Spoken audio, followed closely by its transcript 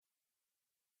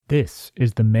This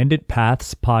is the Mended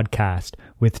Paths podcast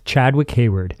with Chadwick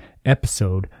Hayward,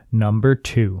 episode number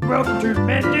 2. Welcome to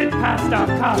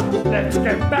MendedPaths.com. Let's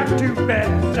get back to bed.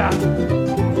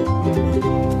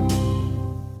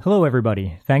 Hello,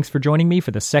 everybody. Thanks for joining me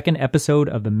for the second episode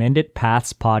of the Mended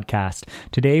Paths podcast.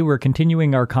 Today, we're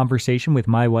continuing our conversation with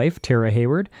my wife, Tara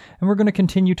Hayward, and we're going to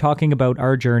continue talking about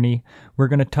our journey. We're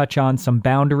going to touch on some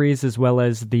boundaries as well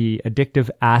as the addictive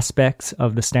aspects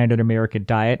of the standard American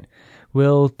diet.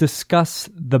 We'll discuss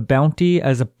the bounty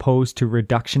as opposed to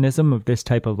reductionism of this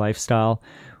type of lifestyle.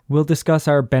 We'll discuss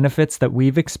our benefits that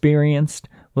we've experienced.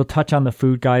 We'll touch on the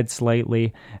food guide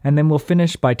slightly, and then we'll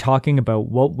finish by talking about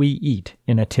what we eat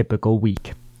in a typical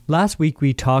week. Last week,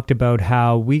 we talked about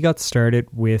how we got started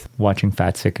with watching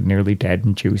Fat, Sick, and Nearly Dead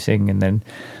and juicing, and then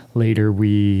later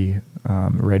we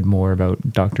read more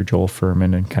about Dr. Joel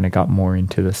Fuhrman and kind of got more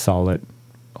into the solid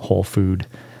whole food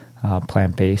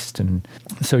plant-based. And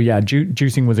so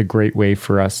juicing was a great way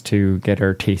for us to get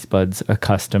our taste buds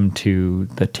accustomed to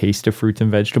the taste of fruits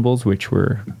and vegetables, which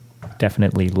were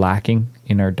definitely lacking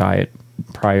in our diet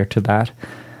prior to that.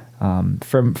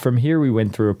 From here, we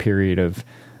went through a period of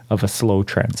a slow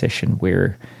transition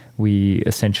where we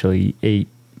essentially ate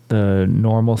the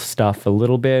normal stuff a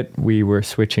little bit. We were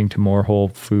switching to more whole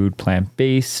food,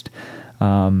 plant-based,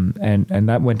 and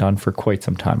that went on for quite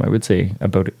some time. I would say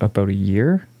about a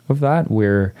year of that,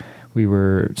 where we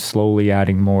were slowly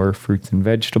adding more fruits and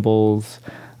vegetables.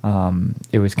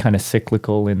 It was kind of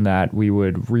cyclical in that we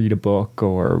would read a book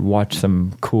or watch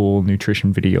some cool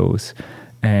nutrition videos,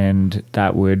 and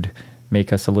that would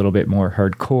make us a little bit more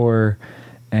hardcore,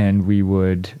 and we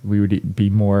would be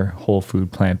more whole food,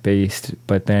 plant-based.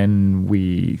 But then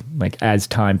as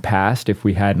time passed, if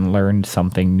we hadn't learned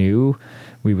something new,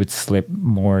 we would slip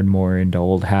more and more into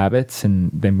old habits, and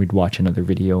then we'd watch another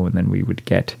video, and then we would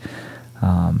get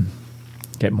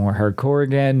more hardcore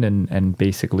again, and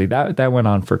basically that went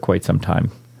on for quite some time.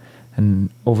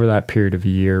 And over that period of a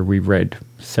year, we read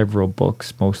several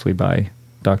books, mostly by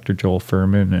Dr. Joel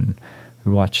Fuhrman, and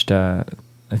we watched, I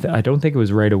don't think it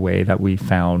was right away that we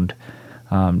found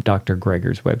Dr.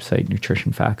 Greger's website,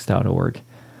 nutritionfacts.org.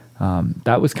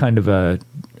 That was kind of a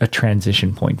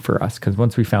transition point for us, because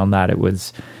once we found that, it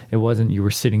wasn't you were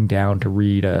sitting down to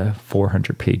read a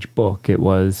 400-page book. It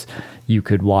was you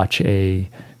could watch a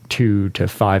 2 to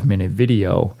 5 minute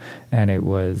video, and it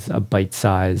was a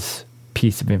bite-sized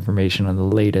piece of information on the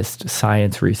latest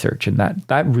science research, and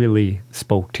that really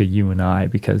spoke to you and I,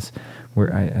 because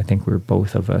I think we're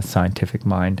both of a scientific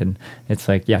mind, and it's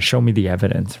like, yeah, show me the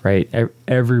evidence, right?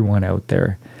 Everyone out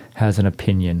there has an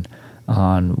opinion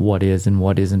on what is and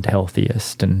what isn't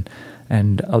healthiest, and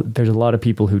there's a lot of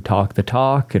people who talk the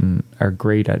talk and are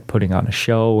great at putting on a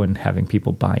show and having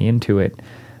people buy into it,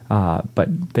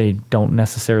 but they don't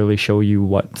necessarily show you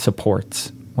what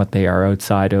supports what they are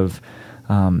outside of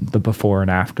the before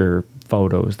and after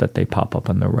photos that they pop up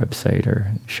on their website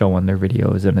or show on their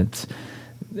videos.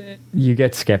 And you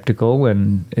get skeptical,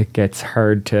 and it gets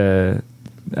hard to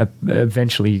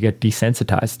eventually you get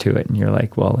desensitized to it, and you're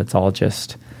like, well, it's all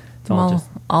just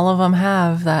all of them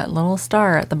have that little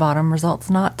star at the bottom, results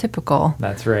not typical.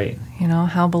 That's right.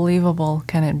 How believable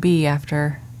can it be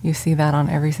after you see that on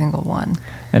every single one?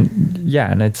 And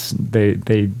it's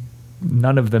they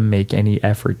none of them make any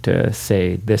effort to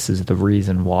say this is the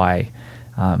reason why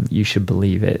you should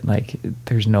believe it. Like,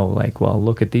 there's no well,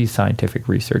 look at these scientific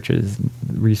research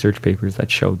papers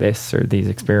that show this, or these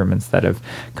experiments that have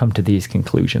come to these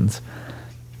conclusions.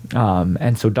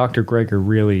 And so Dr. Greger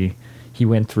really, he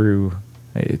went through,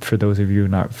 for those of you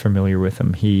not familiar with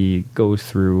him, he goes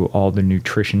through all the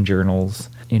nutrition journals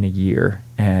in a year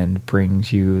and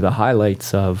brings you the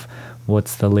highlights of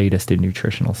what's the latest in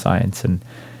nutritional science. And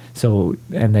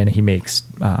then he makes,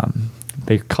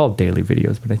 they're called daily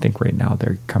videos, but I think right now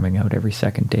they're coming out every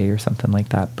second day or something like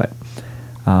that. But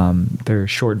they're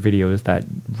short videos that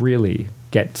really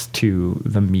gets to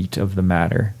the meat of the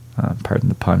matter, pardon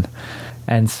the pun.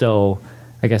 And so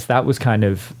I guess that was kind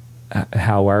of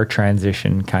how our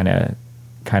transition kind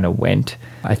of went.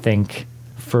 I think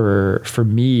for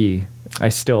me, I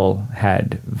still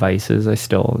had vices. I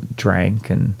still drank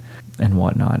and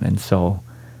whatnot. And so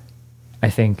I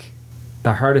think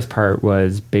the hardest part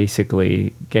was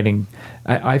basically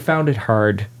I found it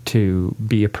hard to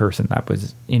be a person that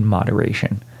was in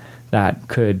moderation, that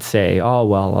could say, oh,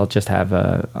 well, I'll just have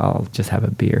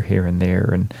a beer here and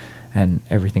there, and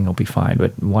everything will be fine.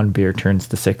 But one beer turns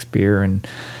to 6 beer, and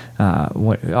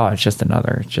it's just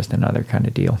another kind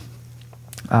of deal.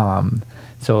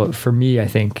 So for me, I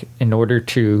think in order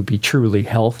to be truly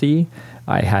healthy,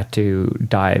 I had to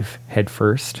dive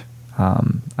headfirst.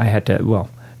 I had to, well,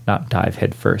 not dive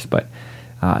headfirst, but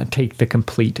take the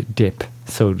complete dip,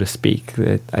 so to speak.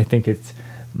 I think it's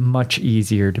much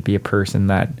easier to be a person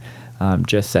that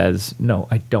just says, no,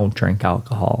 I don't drink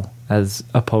alcohol, as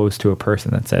opposed to a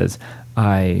person that says,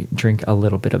 I drink a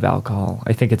little bit of alcohol.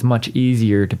 I think it's much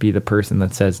easier to be the person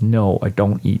that says, no, I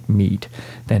don't eat meat,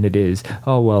 than it is,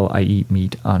 oh, well, I eat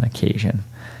meat on occasion.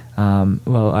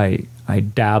 Well, I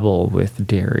dabble with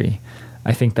dairy.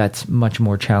 I think that's much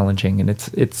more challenging. And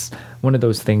it's one of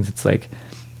those things, it's like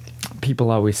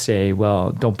people always say,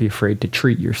 well, don't be afraid to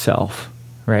treat yourself,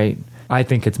 right? I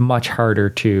think it's much harder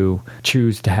to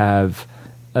choose to have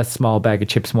a small bag of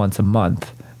chips once a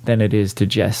month than it is to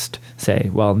just say,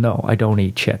 well, no, I don't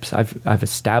eat chips. I've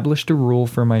established a rule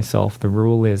for myself. The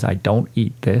rule is I don't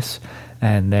eat this,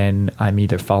 and then I'm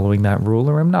either following that rule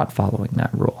or I'm not following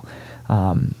that rule.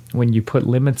 When you put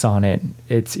limits on it,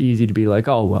 it's easy to be like,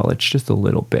 oh, well, it's just a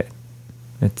little bit.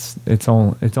 It's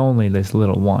only this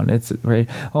little one. It's right.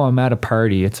 Oh, I'm at a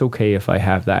party. It's okay if I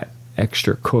have that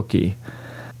extra cookie.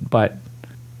 But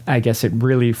I guess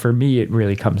for me, it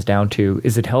really comes down to,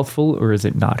 is it healthful or is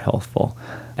it not healthful?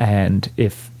 And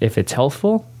if it's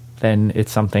healthful, then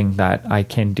it's something that I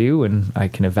can do and I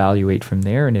can evaluate from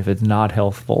there. And if it's not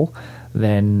healthful,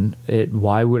 then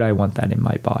why would I want that in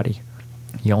my body?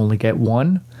 You only get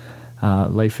one.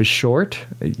 Life is short.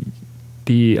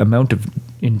 The amount of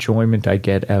enjoyment I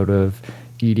get out of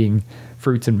eating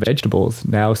fruits and vegetables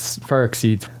now far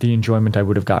exceeds the enjoyment I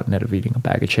would have gotten out of eating a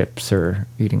bag of chips or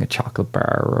eating a chocolate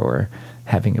bar or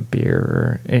having a beer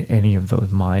or any of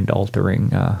those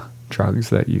mind-altering drugs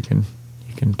that you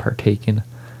can partake in.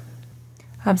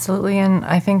 Absolutely, and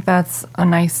I think that's a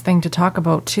nice thing to talk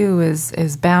about too,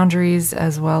 is boundaries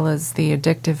as well as the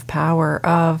addictive power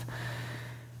of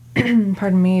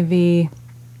pardon me,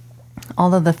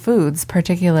 all of the foods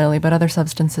particularly, but other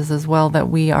substances as well that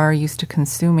we are used to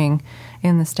consuming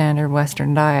in the standard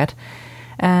Western diet.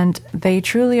 And they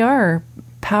truly are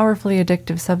powerfully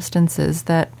addictive substances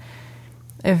that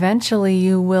eventually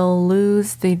you will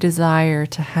lose the desire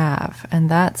to have. And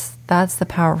that's the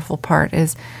powerful part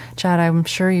is, Chad, I'm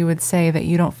sure you would say that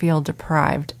you don't feel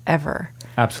deprived ever.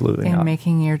 Absolutely in not.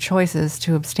 Making your choices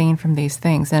to abstain from these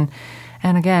things. And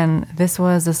again, this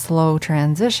was a slow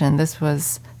transition. This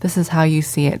is how you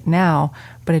see it now,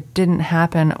 but it didn't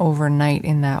happen overnight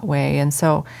in that way. And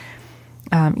so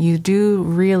you do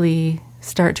really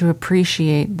start to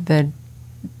appreciate the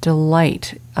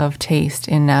delight of taste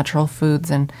in natural foods.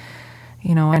 And,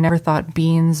 I never thought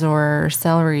beans or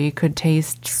celery could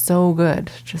taste so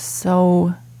good, just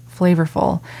so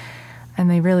flavorful. And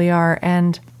they really are.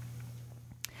 And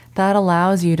that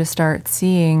allows you to start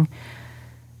seeing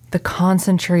the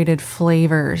concentrated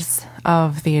flavors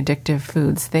of the addictive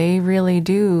foods. They really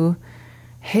do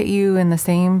hit you in the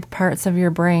same parts of your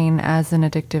brain as an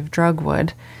addictive drug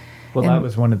would. Well, that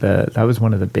was one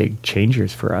of the big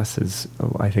changers for us.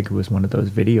 I think it was one of those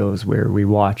videos where we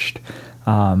watched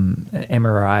an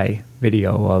MRI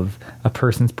video of a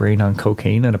person's brain on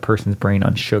cocaine and a person's brain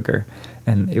on sugar,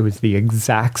 and it was the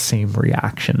exact same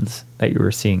reactions that you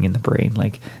were seeing in the brain.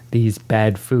 Like, these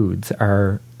bad foods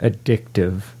are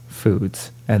addictive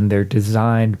foods, and they're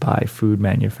designed by food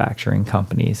manufacturing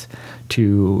companies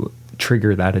to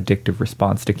trigger that addictive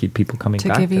response to keep people coming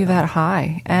back to give you that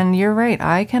high. And you're right,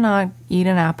 I cannot eat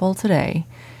an apple today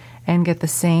and get the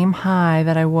same high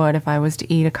that I would if I was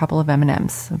to eat a couple of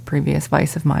M&Ms, a previous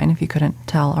vice of mine, if you couldn't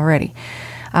tell already.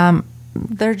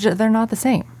 They're not the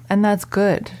same, and that's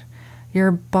good. Your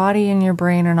body and your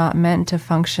brain are not meant to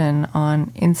function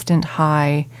on instant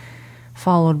high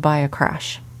followed by a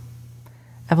crash.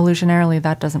 Evolutionarily,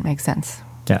 that doesn't make sense.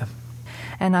 Yeah.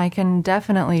 And I can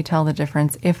definitely tell the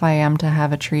difference if I am to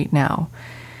have a treat now.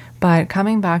 But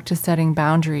coming back to setting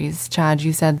boundaries, Chad,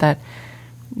 you said that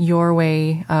your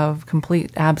way of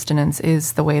complete abstinence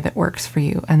is the way that works for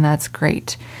you, and that's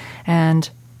great. And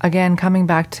again, coming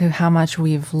back to how much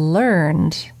we've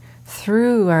learned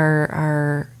through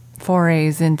our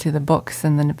forays into the books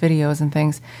and the videos and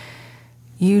things,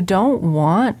 you don't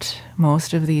want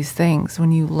most of these things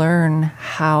when you learn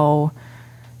how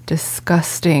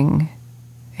disgusting,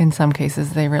 in some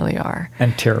cases, they really are.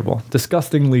 And terrible.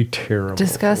 Disgustingly terrible.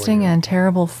 Disgusting and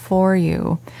terrible for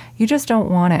you. You just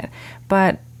don't want it.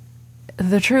 But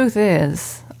the truth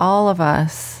is, all of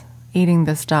us eating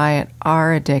this diet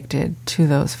are addicted to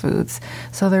those foods.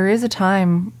 So there is a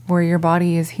time where your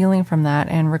body is healing from that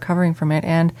and recovering from it.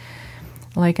 And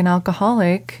like an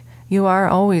alcoholic, you are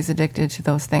always addicted to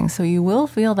those things. So you will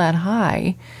feel that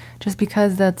high just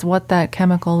because that's what that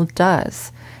chemical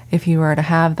does if you are to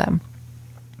have them.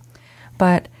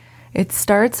 But it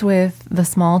starts with the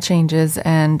small changes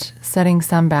and setting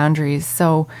some boundaries.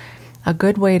 So a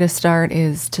good way to start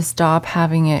is to stop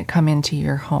having it come into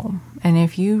your home. And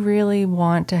if you really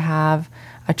want to have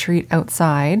a treat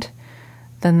outside,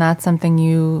 then that's something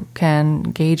you can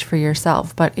gauge for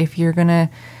yourself. But if you're going to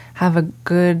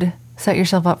set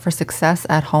yourself up for success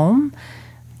at home,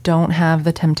 don't have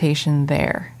the temptation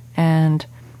there. And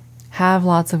have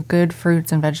lots of good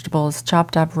fruits and vegetables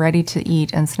chopped up, ready to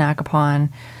eat and snack upon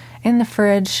in the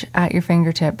fridge at your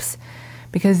fingertips,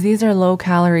 because these are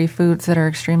low-calorie foods that are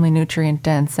extremely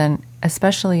nutrient-dense, and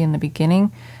especially in the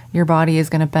beginning, your body is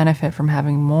going to benefit from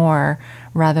having more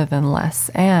rather than less.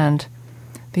 And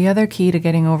the other key to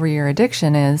getting over your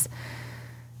addiction is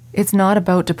it's not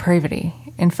about depravity.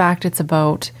 In fact, it's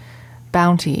about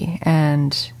bounty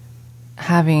and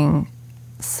having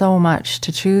so much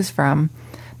to choose from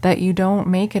that you don't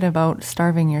make it about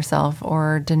starving yourself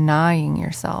or denying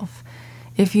yourself.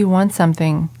 If you want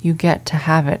something, you get to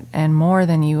have it, and more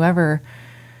than you ever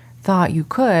thought you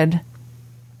could.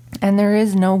 And there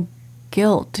is no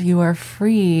guilt. You are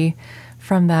free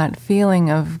from that feeling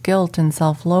of guilt and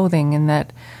self-loathing in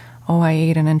that, oh, I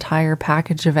ate an entire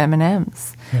package of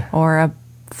M&Ms or a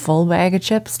full bag of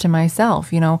chips to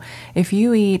myself. If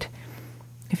you eat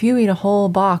a whole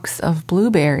box of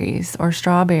blueberries or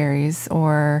strawberries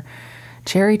or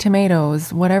cherry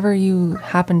tomatoes, whatever you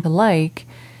happen to like,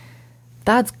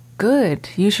 that's good.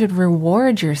 You should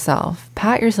reward yourself,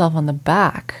 pat yourself on the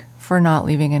back for not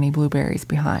leaving any blueberries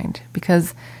behind,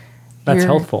 because that's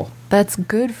helpful. That's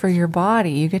good for your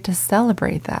body. You get to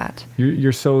celebrate that.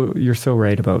 You're so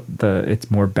right about it's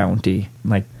more bounty.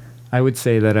 Like, I would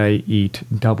say that I eat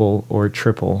double or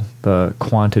triple the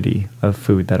quantity of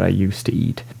food that I used to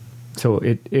eat. So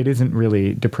it isn't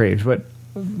really depraved. But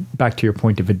back to your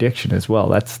point of addiction as well,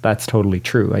 that's totally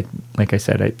true. Like I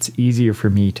said, it's easier for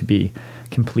me to be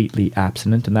completely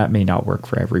abstinent, and that may not work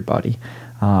for everybody.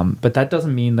 But that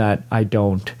doesn't mean that I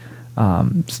don't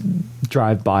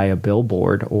drive by a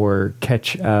billboard or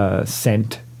catch a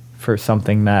scent for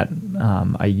something that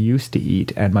I used to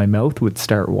eat and my mouth would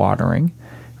start watering,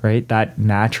 right? That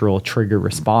natural trigger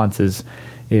response is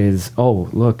oh,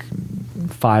 look,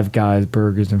 Five Guys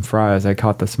burgers and fries. I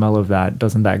caught the smell of that.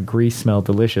 Doesn't that grease smell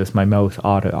delicious? My mouth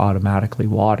automatically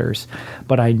waters.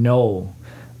 But I know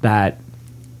that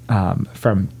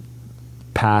from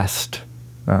past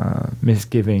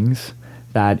misgivings,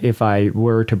 that if I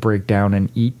were to break down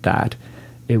and eat that,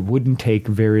 it wouldn't take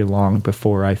very long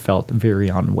before I felt very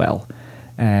unwell.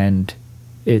 And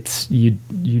it's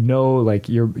like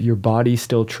your body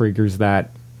still triggers that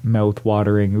mouth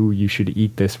watering, ooh, you should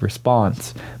eat this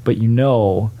response, but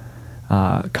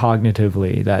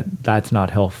cognitively that's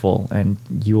not helpful, and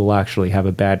you will actually have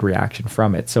a bad reaction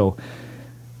from it. So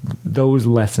those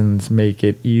lessons make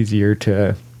it easier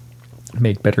to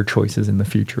make better choices in the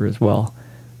future as well,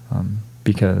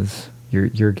 because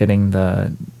you're getting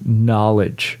the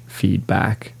knowledge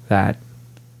feedback that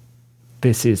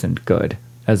this isn't good,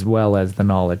 as well as the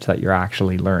knowledge that you're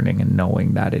actually learning and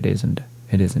knowing that it isn't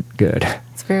good.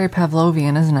 It's very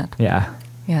Pavlovian, isn't it? Yeah.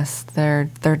 Yes, they're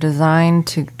designed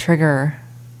to trigger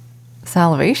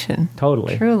salivation.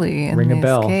 Totally. Truly, in Ring a this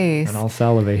bell case. and I'll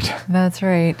salivate. That's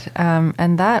right.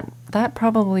 And that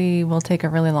probably will take a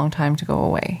really long time to go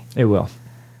away. It will.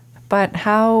 But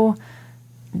how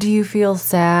do you feel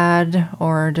sad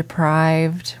or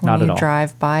deprived when Not at you all.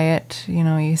 drive by it?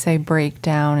 You say break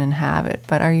down and have it,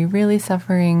 but are you really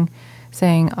suffering,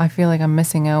 saying, I feel like I'm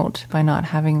missing out by not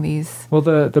having these? Well,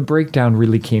 the breakdown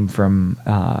really came from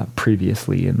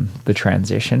previously in the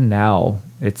transition. Now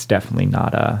it's definitely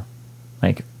not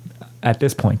at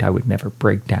this point I would never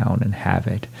break down and have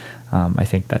it. I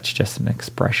think that's just an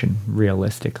expression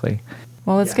realistically.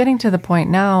 Well, it's getting to the point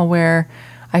now where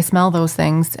I smell those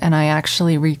things and I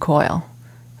actually recoil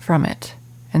from it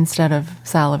instead of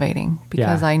salivating,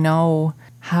 because I know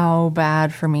how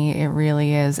bad for me it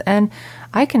really is. And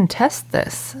I can test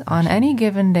this on any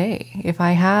given day. If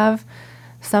I have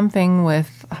something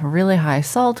with a really high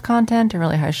salt content or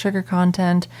really high sugar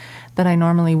content that I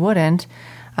normally wouldn't,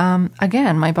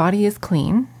 again, my body is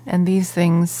clean, and these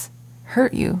things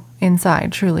hurt you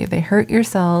inside, truly. They hurt your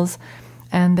cells,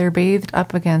 and they're bathed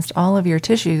up against all of your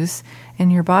tissues in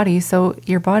your body. So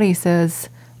your body says,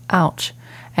 ouch,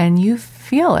 and you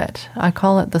feel it. I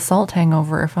call it the salt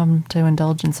hangover if I'm to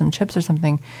indulge in some chips or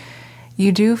something.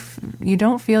 You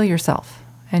don't feel yourself,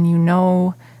 and you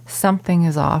know something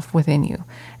is off within you.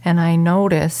 And I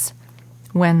notice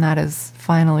when that is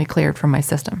finally cleared from my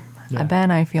system. Yeah.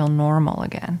 Then I feel normal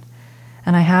again.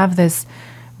 And I have this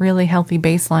really healthy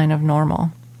baseline of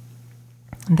normal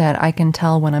that I can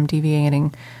tell when I'm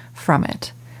deviating from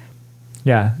it.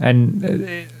 Yeah, and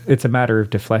it's a matter of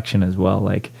deflection as well.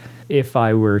 Like, if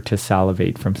I were to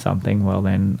salivate from something, well,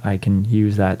 then I can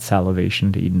use that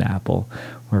salivation to eat an apple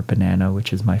or a banana,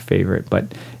 which is my favorite.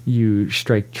 But you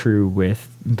strike true with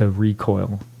the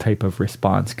recoil type of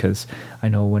response, because I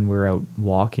know when we're out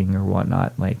walking or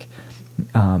whatnot, like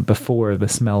before, the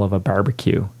smell of a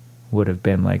barbecue would have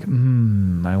been like,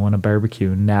 I want a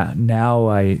barbecue. Now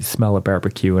I smell a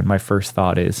barbecue, and my first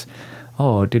thought is,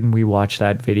 oh, didn't we watch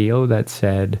that video that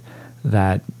said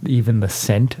that even the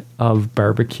scent of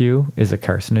barbecue is a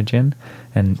carcinogen,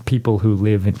 and people who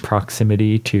live in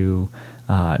proximity to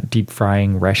deep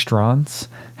frying restaurants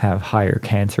have higher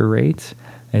cancer rates?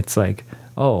 It's like,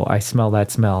 oh, I smell that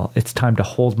smell. It's time to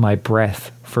hold my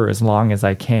breath for as long as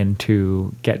I can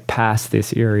to get past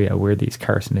this area where these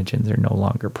carcinogens are no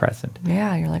longer present.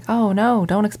 Yeah, you're like, oh no,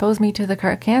 don't expose me to the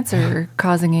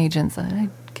cancer-causing agents.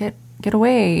 Get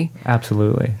away.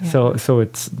 Absolutely. Yeah. So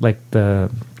it's like the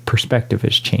perspective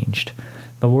has changed.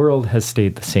 The world has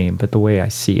stayed the same, but the way I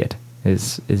see it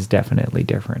is definitely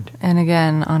different. And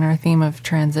again, on our theme of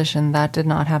transition, that did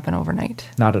not happen overnight.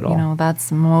 Not at all. You know,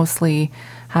 that's mostly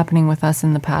happening with us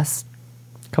in the past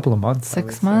couple of months.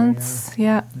 6 months.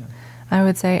 Yeah, I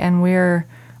would say. And we're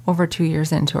over 2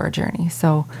 years into our journey.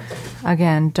 So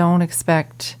again, don't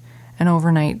expect an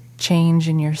overnight change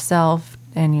in yourself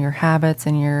and your habits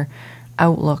and your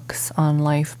outlooks on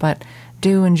life, but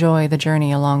do enjoy the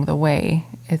journey along the way.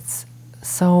 It's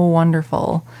so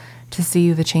wonderful to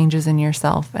see the changes in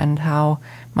yourself and how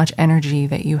much energy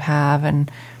that you have and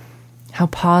how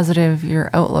positive your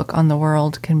outlook on the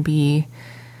world can be,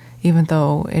 even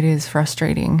though it is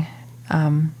frustrating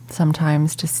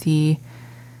sometimes to see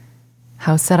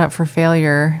how set up for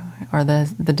failure, or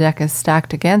the deck is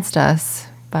stacked against us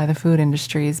by the food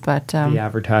industries. But the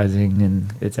advertising,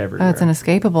 and it's everywhere. It's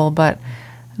inescapable, but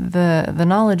the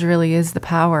knowledge really is the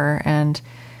power. And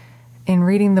in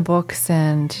reading the books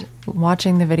and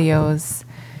watching the videos,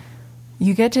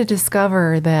 you get to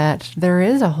discover that there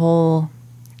is a whole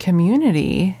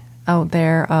community out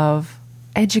there of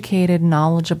educated,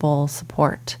 knowledgeable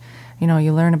support. You know,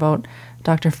 you learn about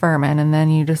Dr. Furman, and then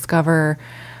you discover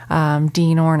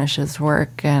Dean Ornish's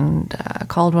work, and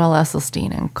Caldwell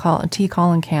Esselstyn, and T.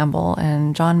 Colin Campbell,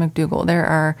 and John McDougall. There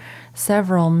are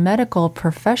several medical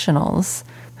professionals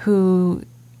who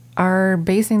are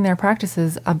basing their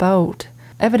practices about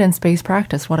evidence-based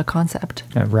practice. What a concept.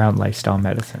 Around lifestyle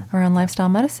medicine. Around lifestyle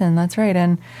medicine, that's right.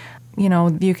 And, you know,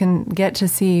 you can get to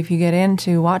see, if you get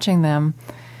into watching them,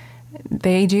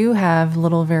 they do have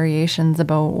little variations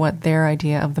about what their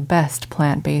idea of the best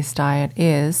plant-based diet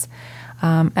is.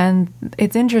 And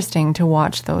it's interesting to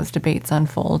watch those debates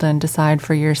unfold and decide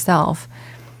for yourself.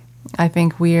 I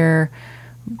think we're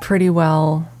pretty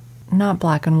well, not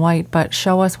black and white, but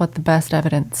show us what the best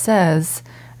evidence says,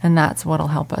 and that's what'll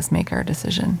help us make our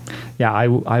decision. Yeah,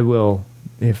 I will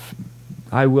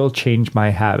change my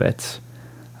habits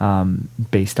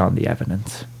based on the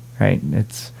evidence, right?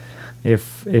 It's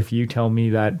if you tell me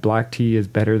that black tea is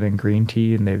better than green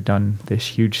tea, and they've done this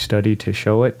huge study to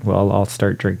show it, well, I'll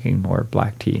start drinking more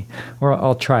black tea, or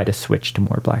I'll try to switch to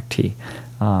more black tea.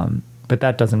 But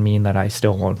that doesn't mean that I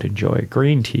still won't enjoy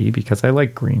green tea, because I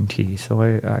like green tea. So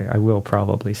I will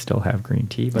probably still have green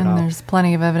tea. But there's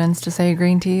plenty of evidence to say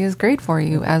green tea is great for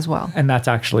you as well. And that's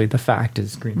actually the fact,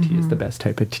 is green tea is the best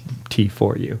type of tea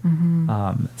for you.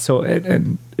 So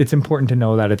it's important to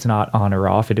know that it's not on or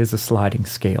off. It is a sliding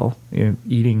scale. You know,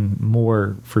 eating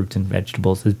more fruits and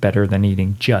vegetables is better than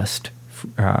eating just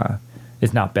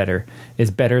is not better,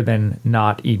 is better than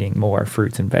not eating more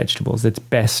fruits and vegetables. It's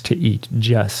best to eat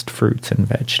just fruits and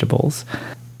vegetables.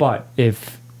 But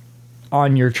if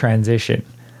on your transition,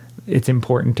 it's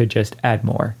important to just add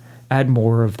more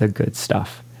of the good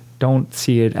stuff. Don't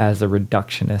see it as a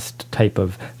reductionist type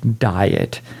of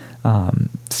diet.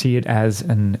 See it as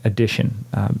an addition.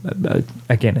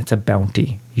 Again, it's a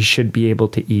bounty. You should be able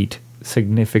to eat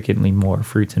significantly more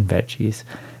fruits and veggies.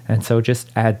 And so just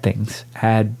add things,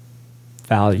 add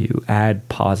value, add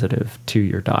positive to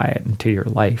your diet and to your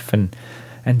life,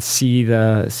 and see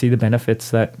the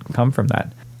benefits that come from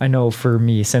that. I know for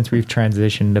me, since we've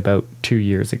transitioned about 2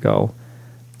 years ago,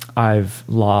 I've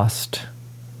lost,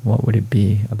 what would it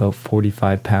be, about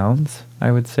 45 pounds,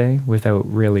 I would say, without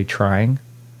really trying.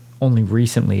 Only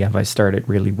recently have I started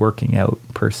really working out,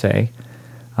 per se.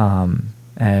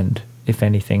 And if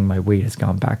anything, my weight has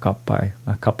gone back up by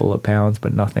a couple of pounds,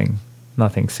 but nothing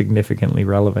significantly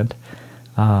relevant.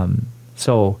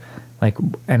 So like,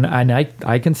 and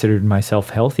I considered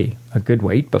myself healthy, a good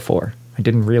weight before. I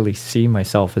didn't really see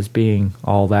myself as being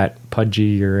all that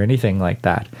pudgy or anything like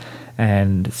that.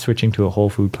 And switching to a whole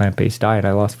food plant-based diet,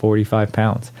 I lost 45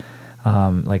 pounds.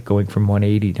 like going from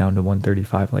 180 down to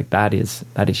 135, like that is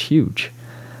huge.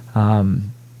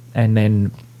 And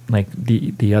then like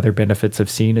the other benefits I've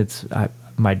seen, it's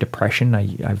my depression.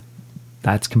 I've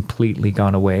that's completely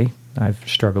gone away. I've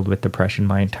struggled with depression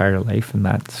my entire life, and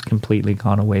that's completely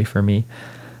gone away for me.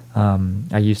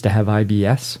 I used to have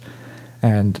IBS,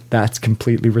 and that's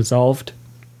completely resolved.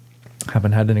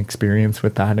 Haven't had an experience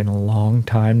with that in a long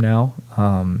time now.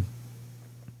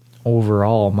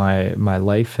 Overall, my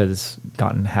life has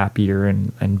gotten happier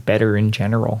and better in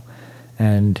general.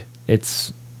 And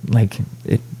it's like,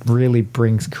 it really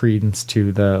brings credence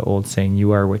to the old saying,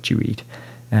 you are what you eat.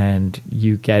 And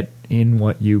you get in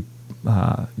what you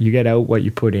get out what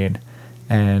you put in.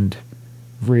 And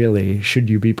really, should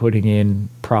you be putting in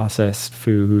processed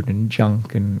food and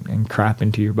junk and crap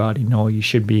into your body? No, you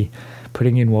should be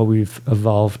putting in what we've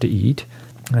evolved to eat.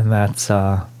 And that's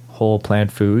whole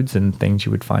plant foods and things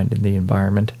you would find in the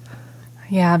environment.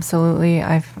 Yeah, absolutely.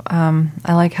 I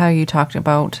like how you talked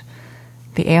about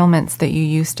the ailments that you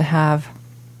used to have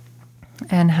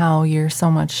and how you're so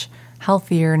much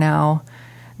healthier now.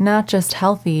 Not just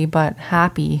healthy, but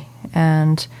happy.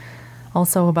 And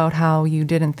also about how you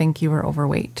didn't think you were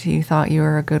overweight. You thought you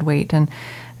were a good weight. And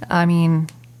I mean,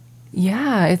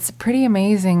 yeah, it's pretty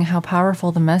amazing how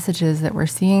powerful the message is that we're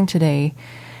seeing today,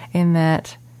 in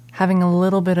that having a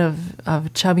little bit of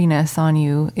chubbiness on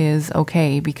you is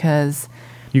okay because...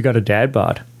 You got a dad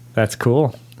bod. That's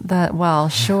cool. Well,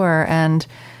 sure. And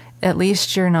at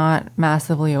least you're not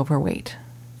massively overweight.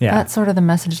 Yeah. That's sort of the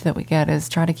message that we get, is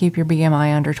try to keep your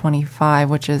BMI under 25,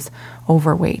 which is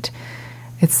overweight.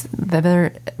 It's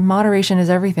moderation is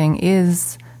everything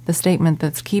is the statement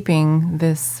that's keeping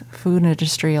this food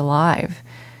industry alive,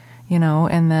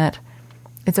 and that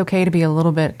it's okay to be a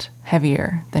little bit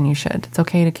heavier than you should. It's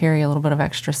okay to carry a little bit of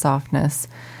extra softness.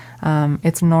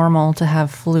 It's normal to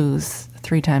have flus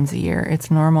 3 times a year. It's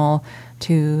normal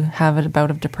to have a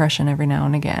bout of depression every now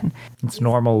and again. It's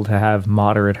normal to have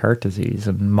moderate heart disease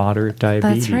and moderate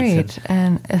diabetes. That's right.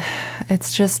 And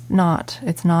it's just not.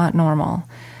 It's not normal.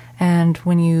 And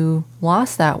when you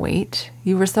lost that weight,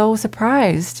 you were so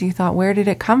surprised. You thought, where did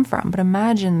it come from? But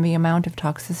imagine the amount of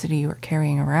toxicity you were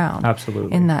carrying around.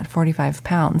 Absolutely. In that 45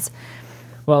 pounds.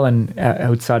 Well, and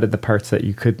outside of the parts that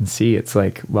you couldn't see, it's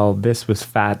like, well, this was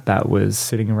fat that was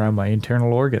sitting around my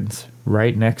internal organs,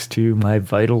 right next to my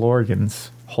vital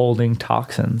organs, holding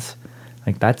toxins.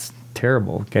 Like, that's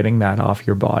terrible. Getting that off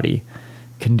your body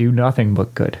can do nothing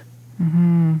but good.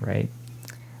 Mm-hmm. Right?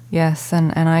 Yes,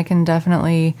 and I can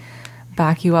definitely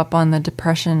back you up on the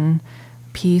depression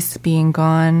piece being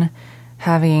gone,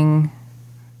 having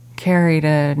carried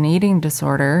an eating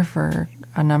disorder for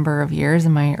a number of years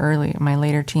in my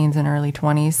later teens and early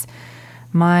 20s.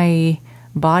 My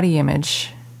body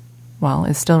image, well,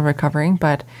 is still recovering,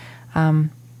 but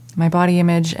my body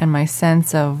image and my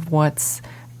sense of what's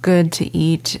good to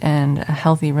eat and a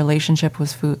healthy relationship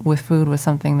with food was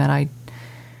something that I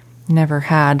never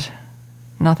had,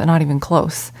 not even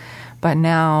close. But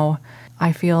now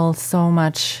I feel so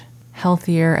much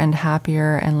healthier and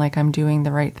happier and like I'm doing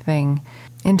the right thing.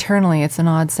 Internally, it's an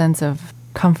odd sense of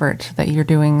comfort that you're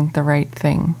doing the right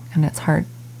thing, and it's hard.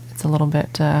 It's a little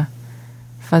bit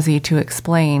fuzzy to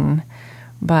explain,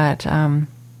 but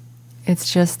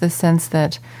it's just the sense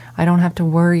that I don't have to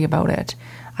worry about it.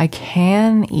 I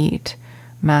can eat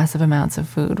massive amounts of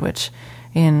food, which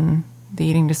in the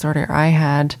eating disorder I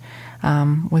had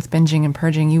with binging and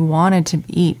purging, you wanted to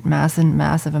eat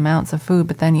massive amounts of food,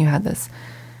 but then you had this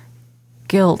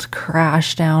guilt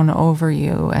crash down over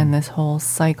you and this whole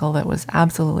cycle that was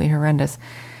absolutely horrendous.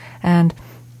 And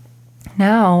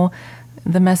now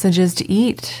the message is to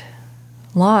eat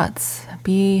lots,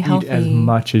 be healthy. Eat as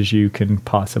much as you can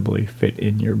possibly fit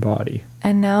in your body.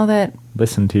 And now that...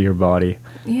 Listen to your body.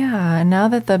 Yeah, and now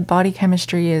that the body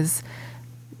chemistry is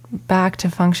back to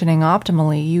functioning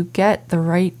optimally, you get the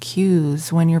right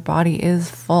cues when your body is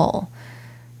full.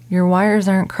 Your wires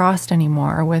aren't crossed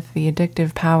anymore with the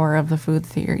addictive power of the foods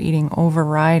that you're eating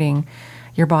overriding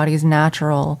your body's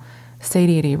natural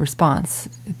satiety response.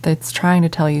 It's trying to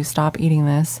tell you, stop eating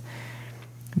this,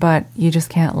 but you just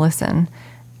can't listen.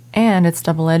 And it's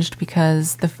double-edged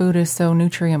because the food is so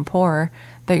nutrient poor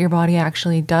that your body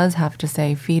actually does have to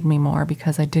say, feed me more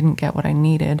because I didn't get what I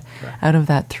needed out of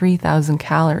that 3,000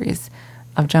 calories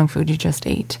of junk food you just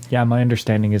ate. Yeah, my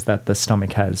understanding is that the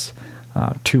stomach has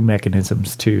 2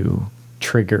 mechanisms to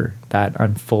trigger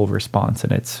that full response,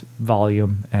 and it's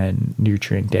volume and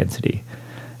nutrient density.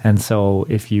 And so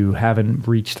if you haven't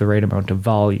reached the right amount of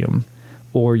volume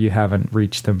or you haven't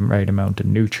reached the right amount of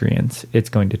nutrients, it's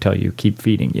going to tell you keep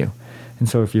feeding you. And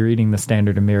so if you're eating the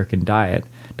standard American diet,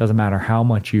 doesn't matter how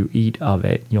much you eat of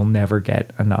it, you'll never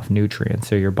get enough nutrients.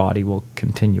 So your body will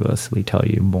continuously tell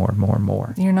you more and more and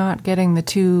more. You're not getting the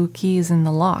 2 keys in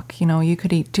the lock. You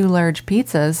could eat 2 large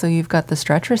pizzas, so you've got the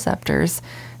stretch receptors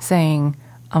saying,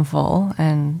 I'm full,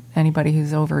 and anybody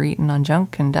who's overeaten on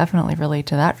junk can definitely relate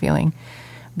to that feeling.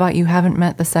 But you haven't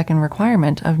met the second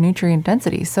requirement of nutrient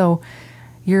density. So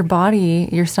your body,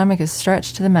 your stomach is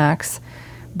stretched to the max,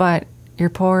 but your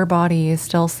poor body is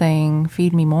still saying,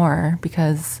 feed me more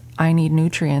because I need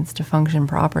nutrients to function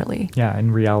properly. Yeah,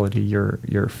 in reality,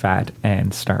 you're fat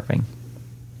and starving.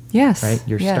 Yes. Right?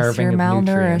 You're yes, starving you're of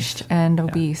malnourished nutrients. and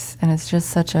obese. And it's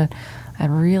just such a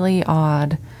really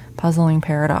odd, puzzling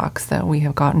paradox that we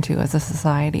have gotten to as a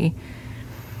society.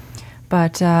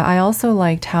 But I also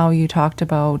liked how you talked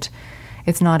about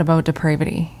it's not about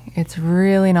depravity. It's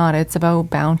really not. It's about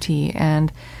bounty.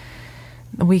 And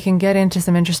we can get into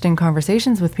some interesting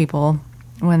conversations with people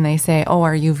when they say, oh,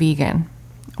 are you vegan?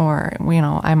 Or,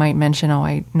 I might mention,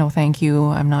 no, thank you.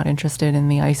 I'm not interested in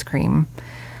the ice cream.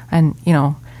 And,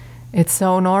 it's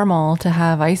so normal to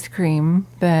have ice cream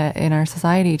that in our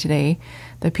society today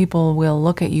that people will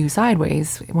look at you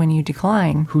sideways when you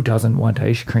decline. Who doesn't want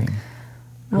ice cream?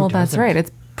 Well, that's right.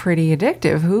 It's pretty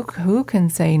addictive. Who can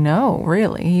say no,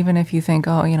 really? Even if you think,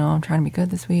 oh, I'm trying to be good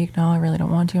this week. No, I really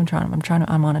don't want to.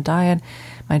 I'm on a diet.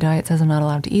 My diet says I'm not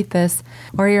allowed to eat this.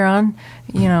 Or you're on,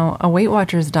 a Weight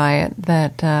Watchers diet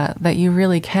that you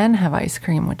really can have ice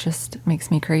cream, which just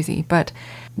makes me crazy. But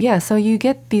yeah, so you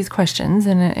get these questions,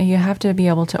 and you have to be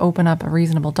able to open up a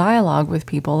reasonable dialogue with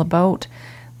people about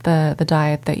the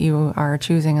diet that you are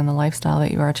choosing and the lifestyle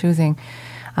that you are choosing,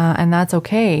 and that's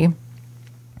okay.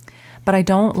 But I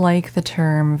don't like the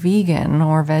term vegan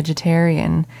or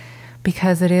vegetarian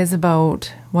because it is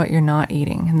about what you're not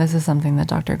eating. And this is something that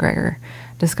Dr. Greger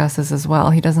discusses as well.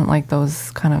 He doesn't like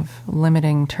those kind of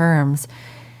limiting terms.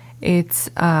 It's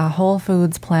a whole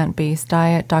foods, plant-based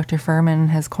diet. Dr. Furman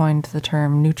has coined the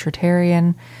term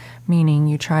nutritarian, meaning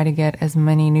you try to get as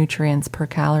many nutrients per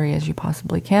calorie as you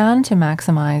possibly can to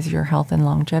maximize your health and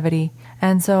longevity.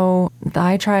 And so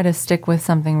I try to stick with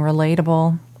something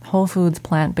relatable. Whole foods,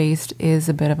 plant-based is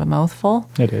a bit of a mouthful.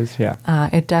 It is, yeah.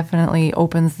 It definitely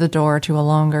opens the door to a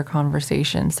longer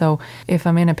conversation. So if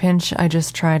I'm in a pinch, I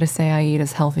just try to say I eat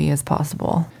as healthy as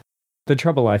possible. The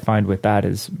trouble I find with that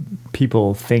is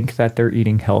people think that they're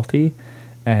eating healthy,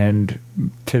 and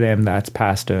to them that's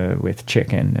pasta with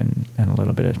chicken and a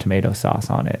little bit of tomato sauce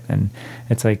on it. And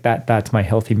it's like, that's my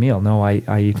healthy meal. No,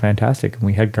 I eat fantastic. And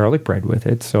we had garlic bread with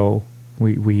it, so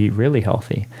we eat really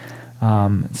healthy.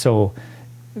 So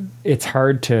it's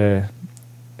hard to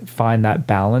find that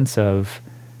balance of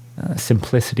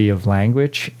simplicity of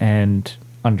language and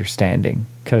understanding,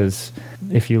 because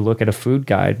if you look at a food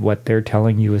guide, what they're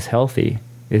telling you is healthy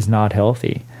is not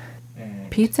healthy.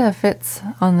 Pizza fits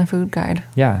on the food guide.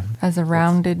 Yeah. As a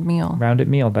rounded meal. Rounded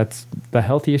meal. That's the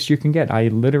healthiest you can get. I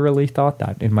literally thought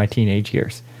that in my teenage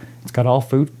years. It's got all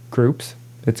food groups.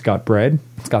 It's got bread.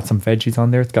 It's got some veggies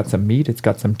on there. It's got some meat. It's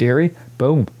got some dairy.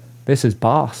 Boom. This is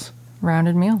boss.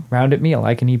 Rounded meal. Rounded meal.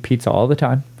 I can eat pizza all the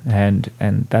time, and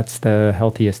that's the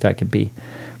healthiest I can be.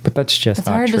 But that's just it's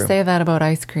not true. It's hard to say that about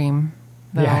ice cream,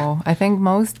 though. Yeah. I think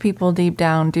most people deep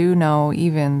down do know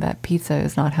even that pizza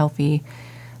is not healthy.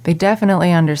 They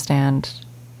definitely understand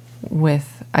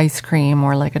with ice cream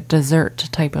or like a dessert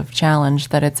type of challenge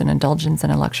that it's an indulgence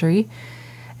and a luxury,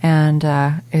 and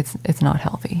it's not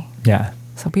healthy. Yeah.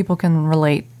 So people can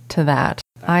relate to that.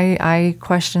 I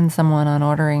questioned someone on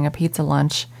ordering a pizza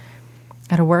lunch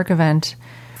at a work event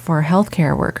for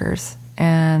healthcare workers,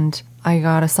 and I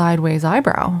got a sideways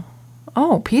eyebrow.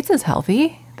 Oh, pizza's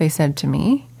healthy, they said to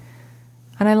me.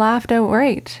 And I laughed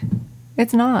outright.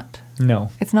 It's not.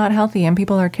 No. It's not healthy, and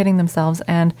people are kidding themselves,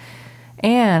 and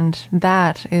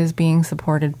that is being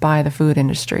supported by the food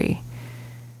industry.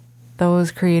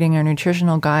 Those creating our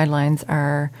nutritional guidelines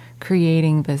are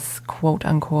creating this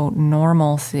quote-unquote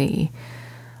normalcy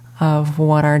of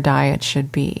what our diet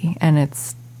should be, and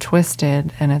it's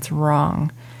twisted and it's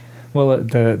wrong. Well,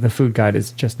 the food guide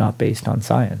is just not based on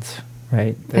science,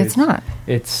 right? It's not.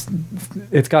 It's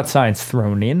got science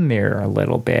thrown in there a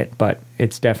little bit, but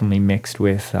it's definitely mixed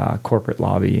with corporate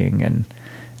lobbying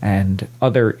and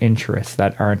other interests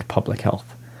that aren't public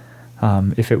health.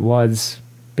 If it was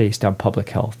based on public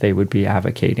health, they would be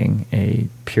advocating a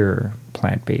pure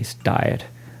plant-based diet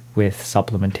with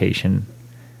supplementation.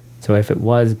 So if it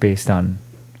was based on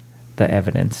the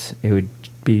evidence,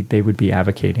 they would be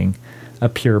advocating a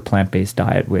pure plant-based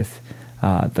diet with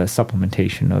the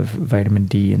supplementation of vitamin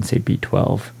D and say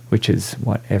B12, which is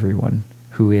what everyone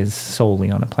who is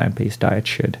solely on a plant-based diet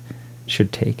should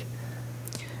take.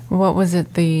 what was it?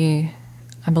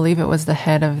 I believe it was the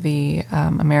head of the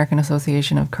American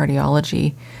Association of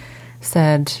Cardiology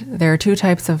said there are two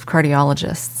types of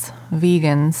cardiologists,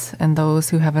 vegans and those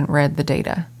who haven't read the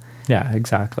data. Yeah,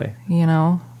 exactly. You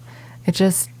know, it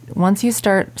just, once you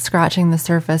start scratching the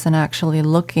surface and actually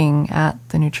looking at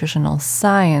the nutritional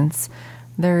science,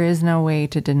 there is no way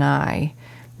to deny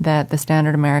that the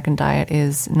standard American diet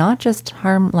is not just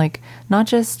not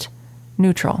just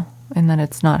neutral in that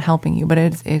it's not helping you, but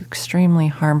it's extremely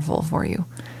harmful for you.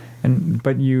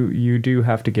 But you do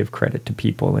have to give credit to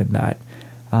people in that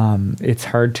it's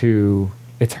hard to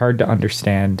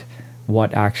understand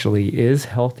what actually is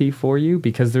healthy for you,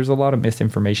 because there's a lot of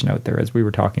misinformation out there, as we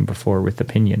were talking before with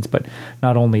opinions. But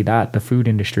not only that, the food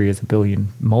industry is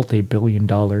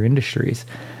multi-billion-dollar industries.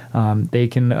 They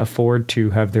can afford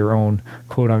to have their own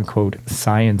quote-unquote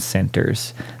science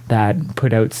centers that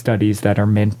put out studies that are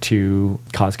meant to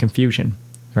cause confusion,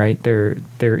 right? Their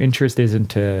interest isn't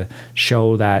to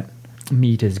show that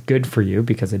meat is good for you,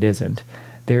 because it isn't.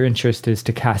 Their interest is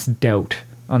to cast doubt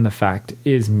on the fact,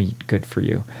 is meat good for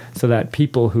you? So that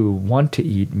people who want to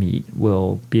eat meat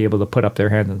will be able to put up their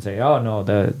hands and say, oh no,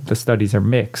 the studies are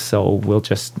mixed, so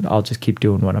I'll just keep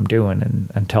doing what I'm doing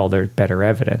until there's better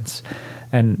evidence.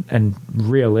 And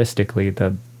realistically,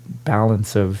 the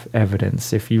balance of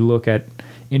evidence, if you look at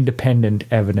independent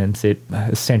evidence, it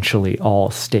essentially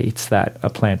all states that a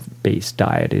plant-based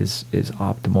diet is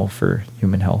optimal for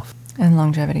human health. And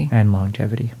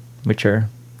longevity. Which are,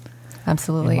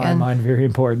 absolutely, in my mind, very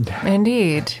important.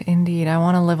 Indeed. I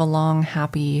want to live a long,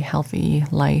 happy, healthy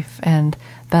life. And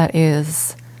that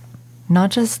is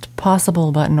not just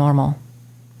possible, but normal.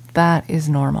 That is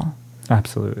normal.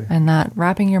 Absolutely. And that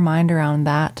wrapping your mind around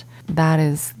that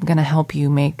is going to help you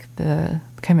make the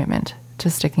commitment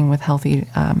to sticking with healthy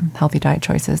diet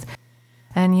choices.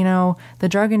 And, you know, the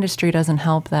drug industry doesn't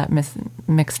help that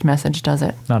mixed message, does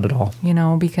it? Not at all. You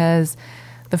know, because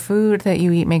the food that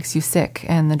you eat makes you sick,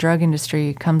 and the drug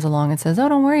industry comes along and says, oh,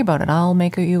 don't worry about it. I'll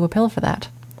make you a pill for that.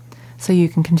 So you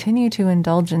can continue to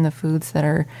indulge in the foods that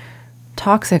are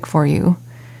toxic for you,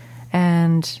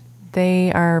 and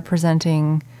they are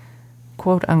presenting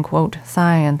quote-unquote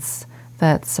science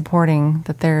that's supporting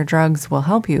that their drugs will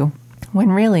help you,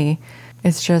 when really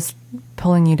it's just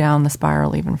pulling you down the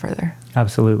spiral even further.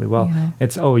 Absolutely. Well, you know?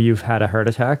 It's, you've had a heart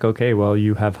attack. Okay, well,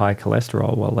 you have high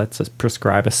cholesterol. Well, let's just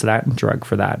prescribe a statin drug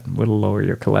for that. It'll lower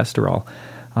your cholesterol.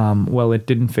 Well, it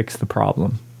didn't fix the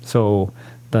problem. So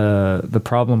the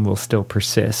problem will still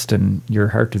persist, and your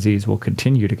heart disease will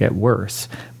continue to get worse,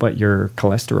 but your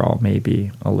cholesterol may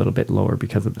be a little bit lower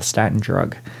because of the statin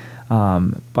drug.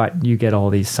 But you get all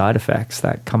these side effects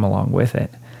that come along with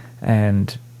it.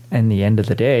 And in the end of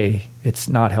the day, it's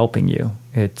not helping you.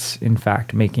 It's in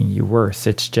fact making you worse.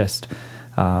 It's just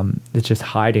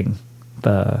hiding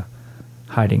the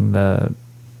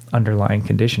underlying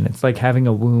condition. It's like having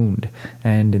a wound,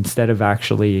 and instead of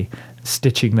actually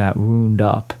stitching that wound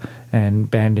up and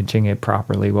bandaging it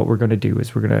properly, what we're going to do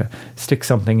is we're going to stick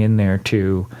something in there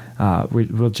to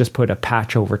we'll just put a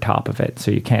patch over top of it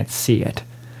so you can't see it.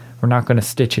 We're not going to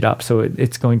stitch it up, so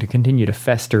it's going to continue to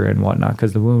fester and whatnot,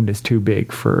 because the wound is too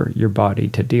big for your body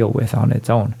to deal with on its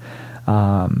own.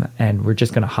 And we're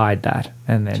just going to hide that,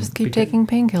 and then just keep taking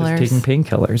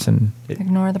painkillers. And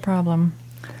ignore the problem.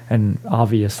 And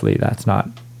obviously, that's not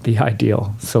the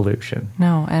ideal solution.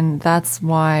 No, and that's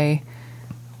why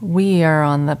we are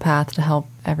on the path to help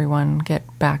everyone get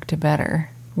back to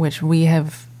better, which we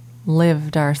have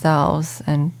lived ourselves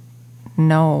and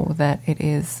know that it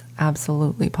is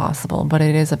absolutely possible, but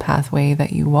it is a pathway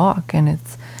that you walk, and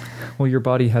it's... Well, your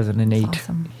body has an innate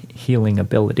healing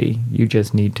ability. You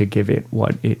just need to give it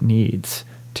what it needs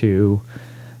to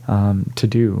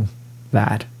do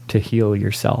that, to heal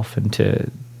yourself and to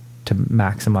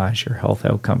maximize your health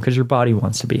outcome, because your body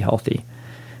wants to be healthy,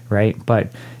 right?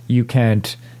 But you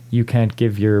can't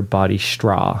give your body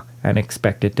straw and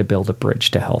expect it to build a bridge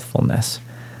to healthfulness.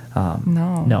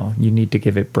 No, you need to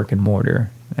give it brick and mortar,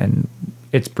 and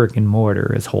its brick and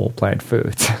mortar is whole plant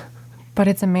foods. But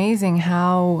it's amazing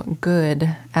how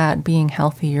good at being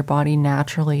healthy your body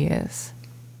naturally is.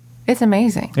 It's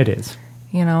amazing. It is.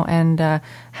 You know, and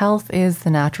health is the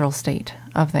natural state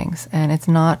of things, and it's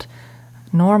not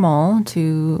normal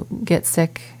to get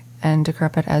sick and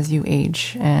decrepit as you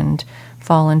age and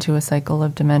fall into a cycle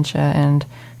of dementia and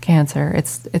cancer.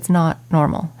 It's not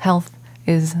normal. Health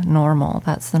is normal.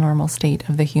 That's the normal state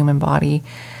of the human body.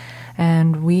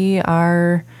 And we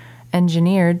are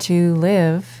engineered to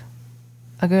live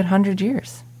a good 100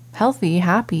 years. Healthy,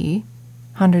 happy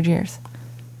 100 years.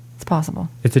 It's possible.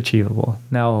 It's achievable.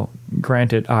 Now,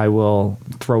 granted, I will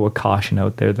throw a caution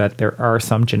out there that there are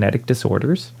some genetic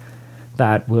disorders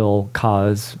that will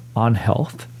cause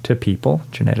unhealth to people,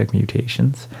 genetic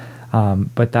mutations.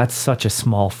 But that's such a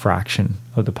small fraction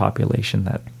of the population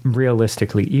that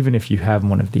realistically, even if you have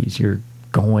one of these, you're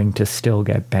going to still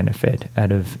get benefit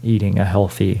out of eating a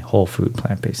healthy, whole food,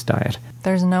 plant-based diet.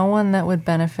 There's no one that would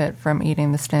benefit from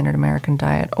eating the standard American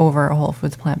diet over a whole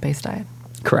foods plant-based diet.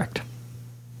 Correct.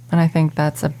 And I think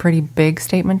that's a pretty big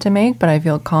statement to make, but I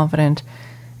feel confident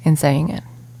in saying it.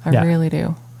 I really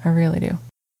do. I really do.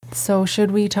 So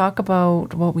should we talk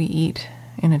about what we eat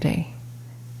in a day?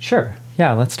 Sure.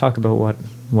 Yeah, let's talk about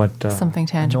what something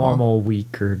tangible. A normal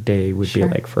week or day would be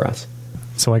like for us.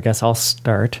 So I guess I'll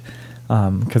start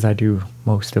because I do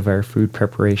most of our food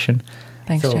preparation.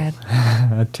 Thanks, Chad.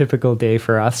 A typical day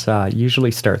for us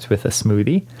usually starts with a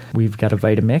smoothie. We've got a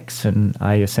Vitamix, and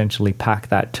I essentially pack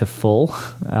that to full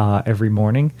every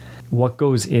morning. What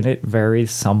goes in it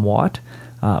varies somewhat,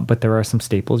 but there are some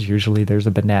staples. Usually there's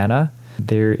a banana.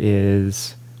 There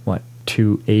is,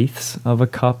 2/8 of a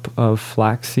cup of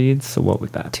flax seeds. So what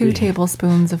would that be? 2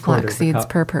 tablespoons of flax seeds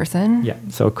per person. Yeah,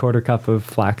 so a quarter cup of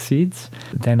flax seeds.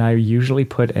 Then I usually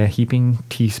put a heaping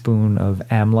teaspoon of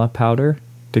amla powder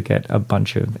to get a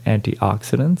bunch of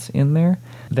antioxidants in there.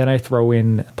 Then I throw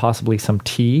in possibly some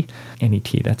tea, any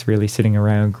tea that's really sitting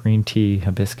around, green tea,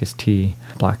 hibiscus tea,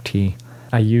 black tea.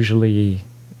 I usually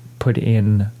put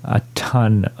in a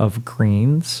ton of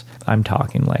greens. I'm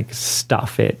talking like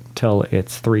stuff it till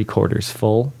it's 3/4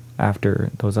 full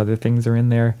after those other things are in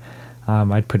there.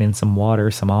 I'd put in some water,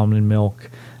 some almond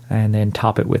milk, and then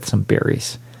top it with some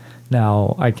berries.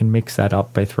 Now, I can mix that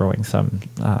up by throwing some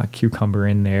cucumber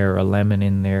in there, a lemon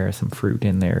in there, some fruit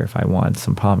in there if I want,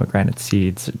 some pomegranate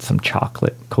seeds, some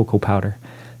chocolate, cocoa powder.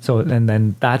 So, and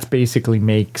then that basically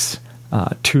makes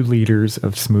 2 liters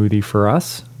of smoothie for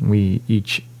us. We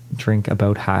each drink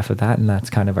about half of that, and that's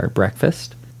kind of our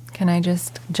breakfast. Can I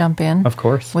just jump in? Of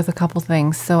course. With a couple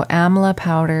things. So amla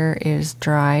powder is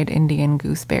dried Indian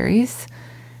gooseberries.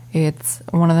 It's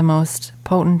one of the most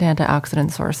potent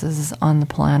antioxidant sources on the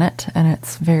planet, and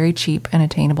it's very cheap and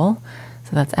attainable.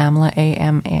 So that's amla,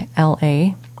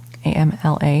 A-M-L-A.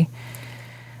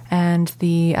 And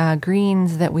the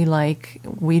greens that we like,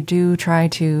 we do try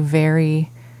to vary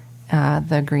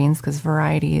the greens because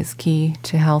variety is key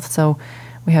to health. So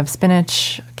we have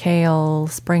spinach, kale,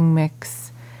 spring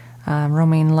mix,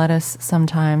 romaine lettuce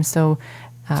sometimes. So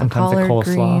collard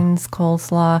greens,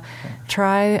 coleslaw.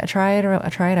 Try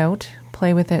it out.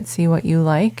 Play with it. See what you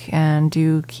like, and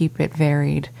do keep it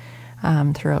varied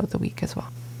throughout the week as well.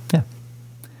 Yeah.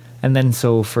 And then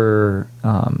so for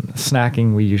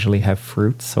snacking, we usually have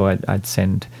fruits. So I'd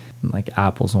send like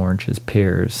apples, oranges,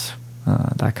 pears,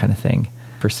 that kind of thing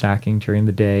for snacking during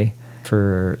the day.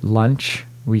 For lunch,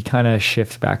 we kind of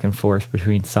shift back and forth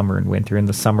between summer and winter. In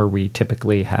the summer, we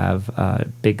typically have a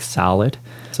big salad.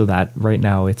 So that right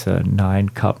now it's a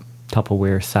 9-cup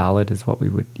Tupperware salad is what we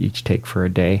would each take for a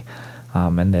day.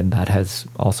 And then that has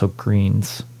also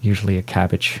greens, usually a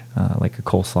cabbage, like a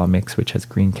coleslaw mix, which has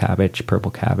green cabbage,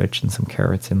 purple cabbage, and some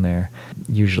carrots in there.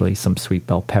 Usually some sweet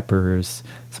bell peppers,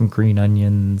 some green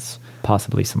onions,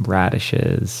 possibly some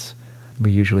radishes.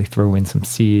 We usually throw in some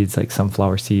seeds, like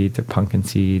sunflower seeds or pumpkin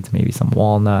seeds, maybe some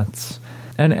walnuts,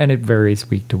 and it varies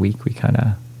week to week. We kind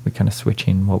of switch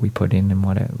in what we put in and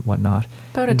what not.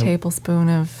 About a tablespoon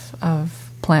of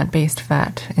plant-based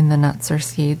fat in the nuts or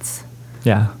seeds.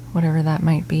 Yeah, whatever that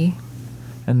might be.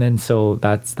 And then so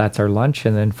that's our lunch,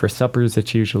 and then for suppers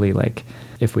it's usually like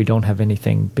if we don't have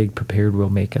anything big prepared,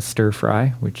 we'll make a stir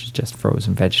fry, which is just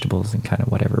frozen vegetables and kind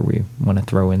of whatever we want to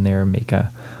throw in there. Make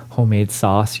a homemade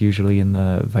sauce, usually in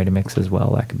the Vitamix as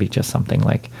well. That could be just something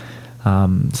like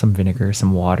some vinegar,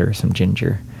 some water, some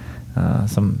ginger,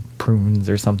 some prunes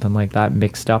or something like that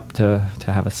mixed up to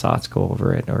have a sauce go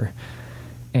over it, or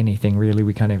anything really.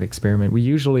 We kind of experiment. We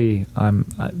usually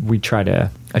we try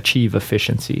to achieve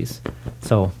efficiencies.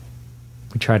 So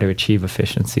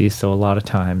a lot of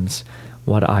times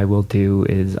what I will do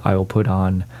is I will put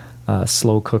on a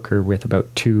slow cooker with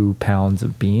about 2 pounds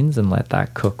of beans and let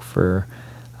that cook for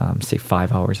say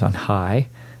 5 hours on high.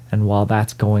 And while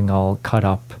that's going, I'll cut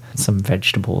up some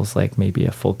vegetables, like maybe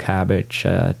a full cabbage,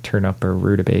 a turnip or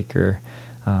rutabaga,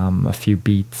 a few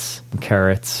beets,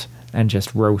 carrots, and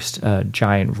just roast a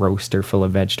giant roaster full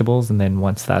of vegetables. And then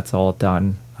once that's all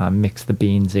done, mix the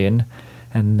beans in.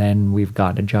 And then we've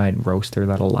got a giant roaster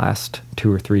that'll last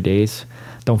 2 or 3 days.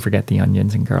 Don't forget the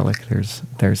onions and garlic.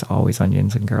 There's always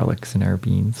onions and garlics in our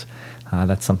beans.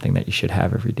 That's something that you should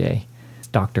have every day.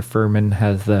 Dr. Furman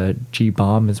has the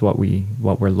G-Bomb is what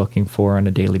we're looking for on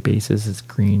a daily basis is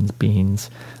greens, beans,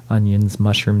 onions,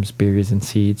 mushrooms, berries, and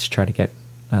seeds. Try to get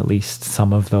at least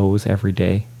some of those every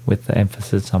day with the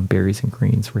emphasis on berries and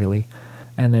greens, really.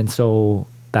 And then so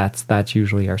that's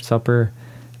usually our supper.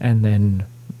 And then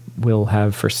we'll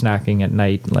have for snacking at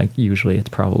night, like usually it's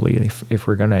probably, if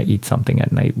we're going to eat something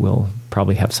at night, we'll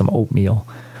probably have some oatmeal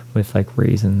with like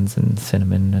raisins and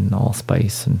cinnamon and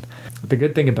allspice. And the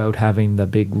good thing about having the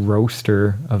big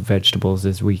roaster of vegetables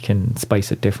is we can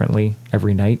spice it differently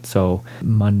every night. So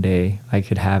Monday I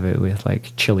could have it with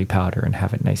like chili powder and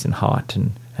have it nice and hot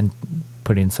and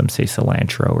put in some, say,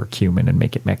 cilantro or cumin and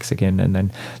make it Mexican. And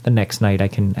then the next night I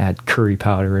can add curry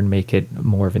powder and make it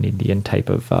more of an Indian type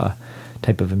of a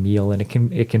meal. And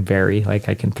it can vary. Like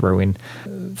I can throw in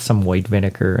some white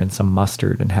vinegar and some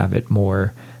mustard and have it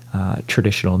more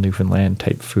traditional Newfoundland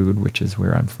type food, which is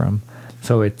where I'm from.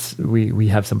 So we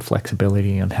have some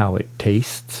flexibility on how it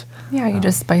tastes. Yeah, you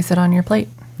just spice it on your plate.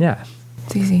 Yeah,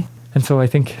 it's easy. And so I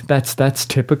think that's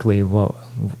typically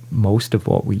most of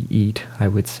what we eat, I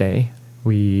would say.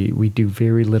 We do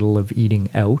very little of eating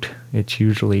out. It's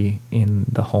usually in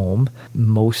the home.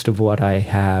 Most of what I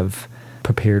have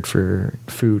prepared for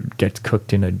food gets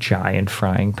cooked in a giant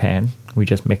frying pan. We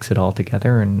just mix it all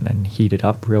together and heat it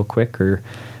up real quick, or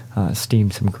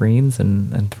steam some greens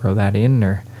and throw that in.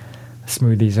 Or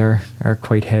smoothies are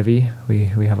quite heavy. We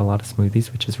have a lot of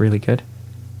smoothies, which is really good.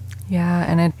 Yeah,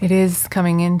 and it is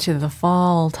coming into the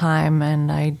fall time,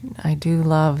 and I do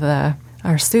love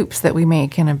our soups that we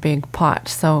make in a big pot.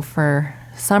 So for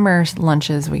summer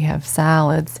lunches, we have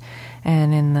salads,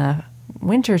 and in the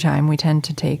wintertime, we tend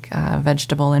to take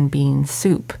vegetable and bean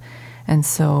soup. And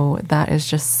so that is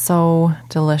just so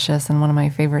delicious, and one of my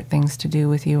favorite things to do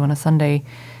with you on a Sunday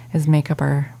is make up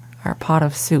our pot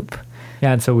of soup.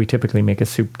 Yeah, and so we typically make a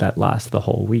soup that lasts the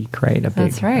whole week, right?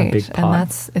 That's right. A big pot.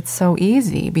 And it's so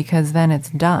easy because then it's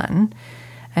done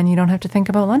and you don't have to think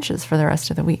about lunches for the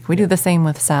rest of the week. We do the same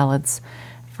with salads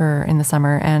in the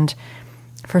summer, and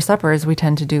for suppers we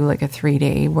tend to do like a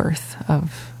 3-day worth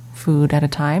of food at a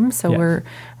time. So we're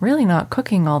really not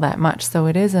cooking all that much. So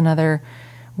it is another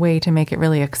way to make it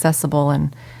really accessible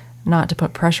and not to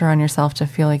put pressure on yourself to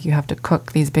feel like you have to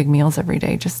cook these big meals every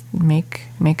day. Just make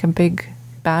a big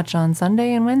batch on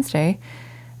Sunday and Wednesday,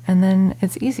 and then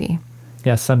it's easy.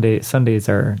 Yeah, Sunday's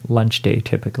our lunch day.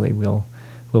 Typically, we'll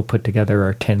put together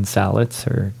our 10 salads,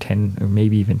 or 10, or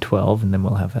maybe even 12, and then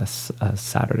we'll have a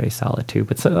Saturday salad too.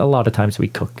 But a lot of times we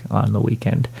cook on the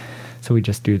weekend, so we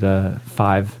just do the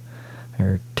 5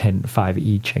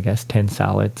 each, I guess, 10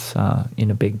 salads in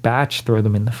a big batch, throw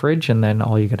them in the fridge, and then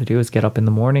all you got to do is get up in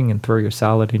the morning and throw your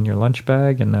salad in your lunch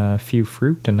bag and a few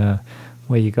fruit, and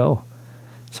away you go.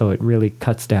 So it really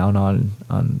cuts down on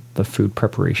the food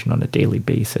preparation on a daily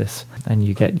basis, and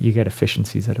you get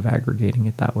efficiencies out of aggregating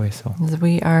it that way. So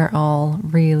we are all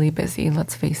really busy,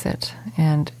 let's face it,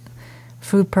 and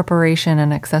food preparation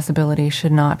and accessibility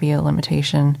should not be a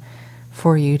limitation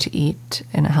for you to eat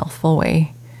in a healthful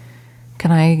way.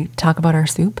 Can I talk about our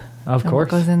soup? Of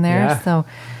course. What goes in there? Yeah. So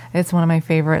it's one of my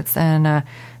favorites. And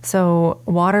so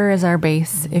water is our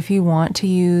base. If you want to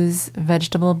use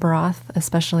vegetable broth,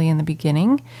 especially in the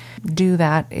beginning, do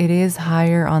that. It is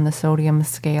higher on the sodium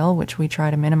scale, which we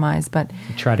try to minimize, but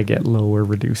try to get lower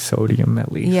reduced sodium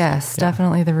at least. Yes,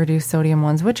 definitely the reduced sodium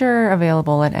ones, which are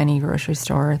available at any grocery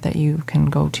store that you can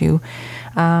go to.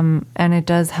 And it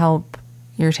does help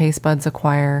your taste buds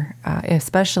acquire,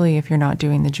 especially if you're not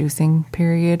doing the juicing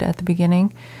period at the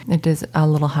beginning. It is a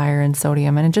little higher in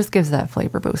sodium, and it just gives that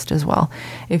flavor boost as well.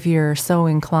 If you're so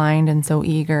inclined and so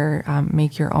eager,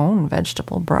 make your own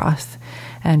vegetable broth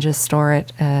and just store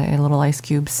it in little ice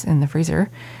cubes in the freezer,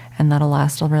 and that'll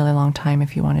last a really long time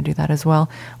if you want to do that as well.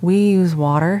 We use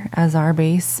water as our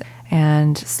base,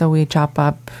 and so we chop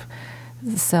up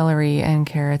celery and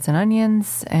carrots and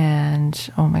onions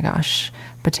and, oh my gosh,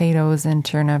 potatoes and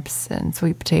turnips and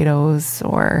sweet potatoes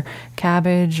or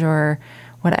cabbage or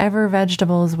whatever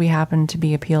vegetables we happen to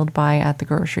be appealed by at the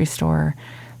grocery store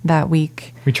that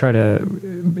week. We try to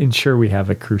ensure we have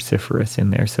a cruciferous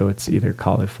in there, so it's either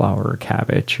cauliflower or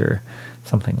cabbage or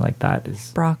something like that.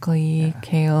 Broccoli,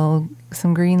 kale,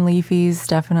 some green leafies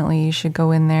definitely should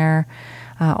go in there,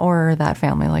 or that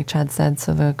family like Chad said,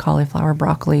 so the cauliflower,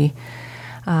 broccoli.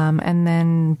 And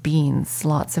then beans,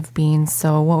 lots of beans.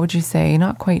 So what would you say?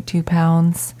 Not quite 2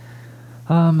 pounds.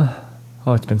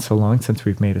 It's been so long since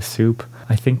we've made a soup.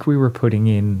 I think we were putting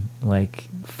in like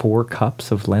 4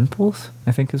 cups of lentils,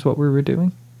 I think is what we were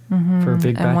doing for a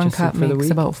big batch of soup for the week. And 1 cup makes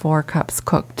about 4 cups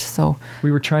cooked. So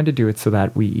we were trying to do it so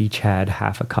that we each had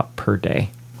half a cup per day,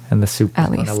 and the soup was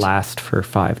going to last for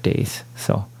 5 days.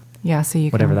 So Yeah, so you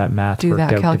whatever can that math do worked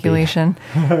that out calculation.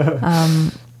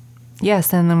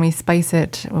 Yes, and then we spice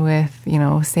it with,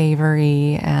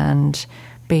 savory and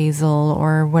basil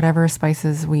or whatever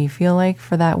spices we feel like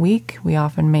for that week. We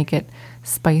often make it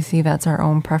spicy. That's our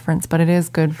own preference, but it is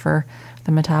good for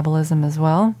the metabolism as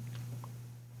well.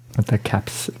 With the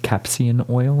capsaicin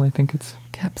oil, I think it's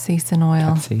Capsaicin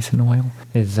oil. Capsaicin oil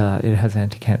is it has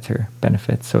anti-cancer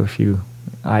benefits. So if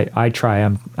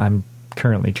I'm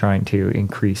currently trying to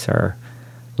increase our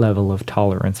level of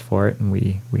tolerance for it, and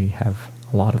we have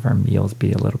a lot of our meals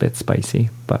be a little bit spicy,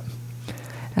 but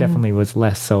definitely was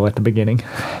less so at the beginning.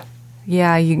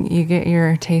 Yeah, you get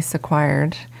your tastes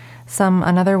acquired.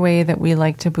 Another way that we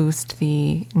like to boost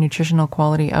the nutritional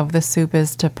quality of the soup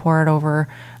is to pour it over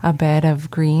a bed of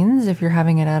greens if you're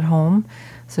having it at home.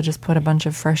 So just put a bunch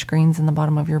of fresh greens in the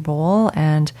bottom of your bowl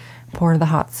and pour the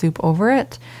hot soup over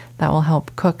it. That will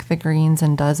help cook the greens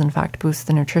and does in fact boost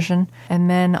the nutrition. And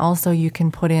then also you can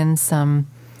put in some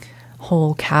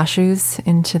whole cashews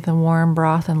into the warm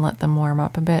broth and let them warm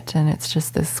up a bit. And it's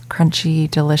just this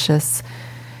crunchy, delicious,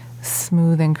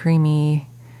 smooth and creamy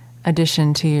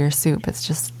addition to your soup. It's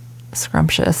just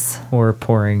scrumptious. Or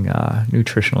pouring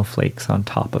nutritional flakes on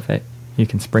top of it. You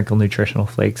can sprinkle nutritional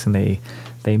flakes and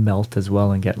they melt as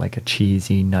well and get like a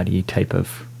cheesy, nutty type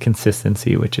of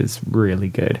consistency, which is really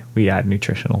good. We add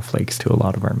nutritional flakes to a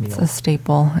lot of our meals. It's a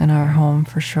staple in our home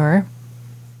for sure.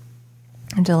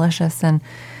 Delicious. And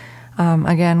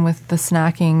again, with the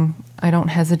snacking, I don't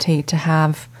hesitate to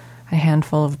have a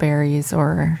handful of berries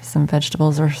or some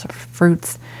vegetables or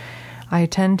fruits. I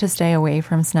tend to stay away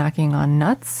from snacking on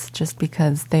nuts just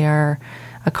because they are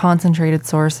a concentrated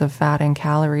source of fat and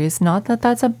calories. Not that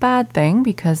that's a bad thing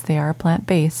because they are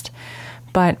plant-based,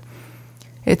 but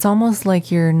it's almost like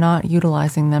you're not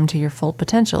utilizing them to your full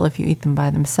potential if you eat them by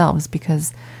themselves,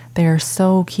 because they are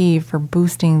so key for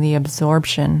boosting the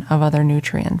absorption of other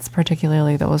nutrients,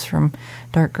 particularly those from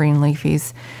dark green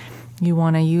leafies. You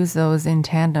want to use those in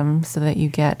tandem so that you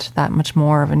get that much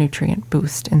more of a nutrient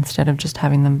boost instead of just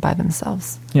having them by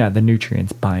themselves. Yeah, the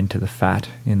nutrients bind to the fat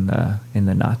in the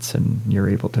nuts, and you're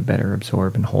able to better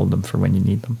absorb and hold them for when you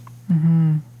need them.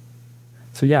 Mm-hmm.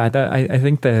 So yeah, I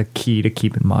think the key to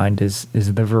keep in mind is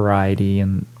the variety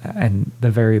and the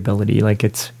variability. Like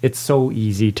it's so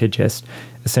easy to just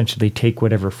essentially take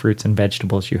whatever fruits and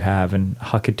vegetables you have and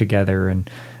huck it together and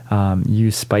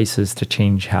use spices to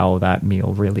change how that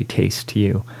meal really tastes to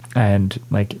you. And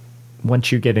like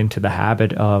once you get into the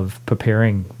habit of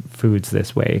preparing foods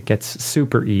this way, it gets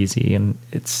super easy, and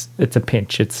it's a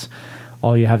pinch. It's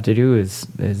all you have to do is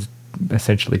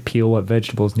essentially peel what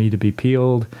vegetables need to be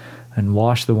peeled and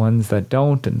wash the ones that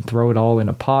don't and throw it all in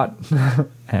a pot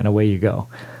and away you go.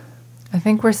 I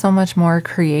think we're so much more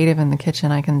creative in the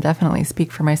kitchen. I can definitely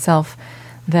speak for myself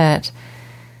that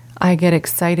I get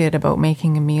excited about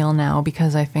making a meal now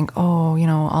because I think, all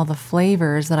the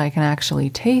flavors that I can actually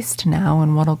taste now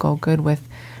and what'll go good with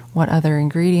what other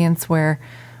ingredients, where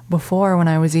before when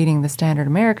I was eating the standard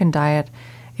American diet,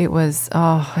 it was,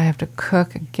 I have to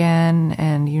cook again,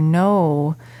 and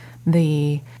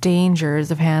the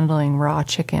dangers of handling raw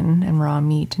chicken and raw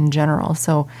meat in general.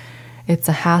 So it's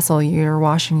a hassle. You're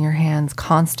washing your hands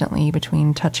constantly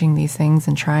between touching these things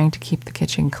and trying to keep the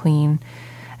kitchen clean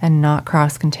and not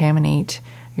cross-contaminate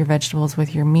your vegetables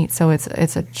with your meat. So it's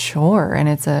a chore, and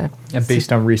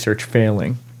based on research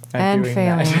failing.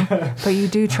 But you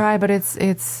do try, but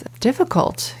it's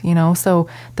difficult, So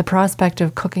the prospect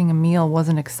of cooking a meal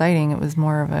wasn't exciting. It was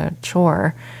more of a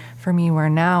chore for me, where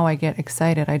now I get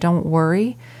excited. I don't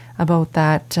worry about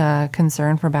that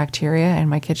concern for bacteria in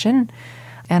my kitchen.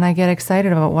 And I get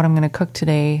excited about what I'm going to cook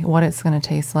today, what it's going to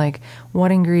taste like,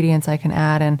 what ingredients I can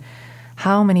add, and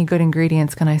how many good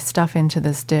ingredients can I stuff into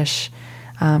this dish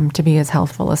to be as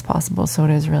healthful as possible. So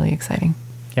it is really exciting.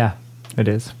 Yeah, it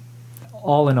is.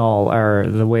 All in all,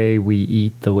 the way we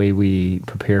eat, the way we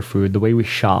prepare food, the way we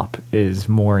shop is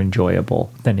more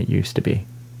enjoyable than it used to be.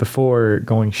 Before,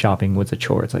 going shopping was a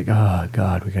chore. It's like, oh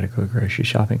God, we got to go grocery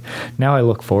shopping. Now I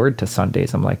look forward to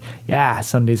Sundays. I'm like, yeah,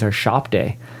 Sundays are shop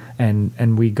day.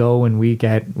 And we go and we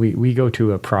go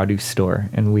to a produce store,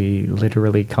 and we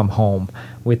literally come home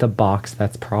with a box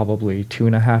that's probably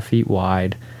 2.5 feet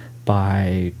wide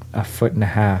by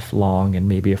 1.5 feet long and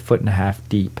maybe 1.5 feet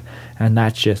deep. And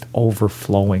that's just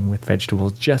overflowing with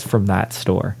vegetables just from that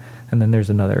store. And then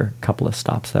there's another couple of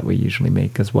stops that we usually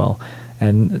make as well.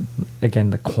 And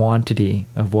again, the quantity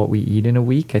of what we eat in a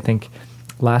week, I think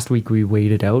last week we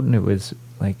weighed it out, and it was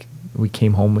like we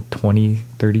came home with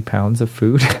 20-30 pounds of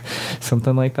food,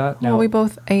 something like that. Well, we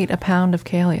both ate a pound of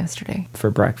kale yesterday.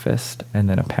 For breakfast, and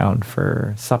then a pound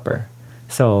for supper.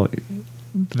 So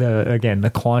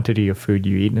the quantity of food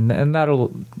you eat, and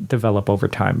that'll develop over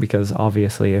time, because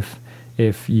obviously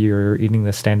if you're eating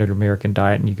the standard American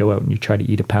diet and you go out and you try to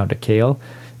eat a pound of kale,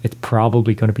 it's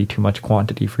probably going to be too much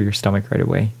quantity for your stomach right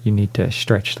away. You need to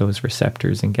stretch those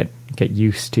receptors and get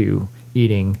used to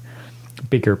eating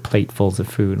bigger platefuls of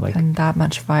food. And that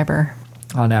much fiber.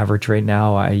 On average right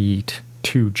now, I eat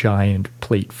 2 giant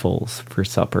platefuls for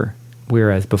supper,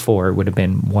 whereas before it would have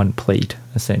been 1 plate,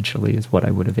 essentially, is what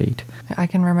I would have ate. I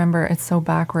can remember, it's so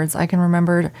backwards. I can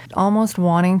remember almost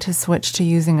wanting to switch to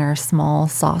using our small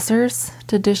saucers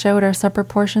to dish out our supper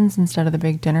portions instead of the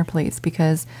big dinner plates,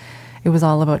 because it was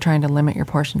all about trying to limit your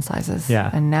portion sizes.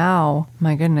 Yeah. And now,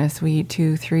 my goodness, we eat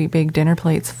 2-3 big dinner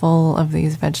plates full of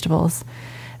these vegetables.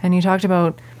 And you talked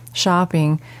about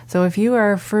shopping. So if you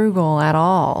are frugal at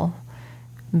all,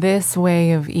 this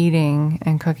way of eating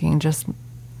and cooking just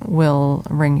will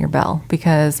ring your bell.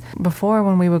 Because before,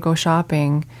 when we would go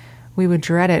shopping, we would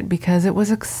dread it because it was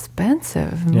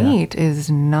expensive. Yeah. Meat is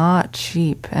not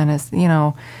cheap. And it's,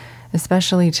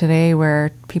 especially today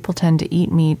where people tend to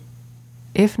eat meat,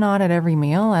 if not at every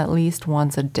meal, at least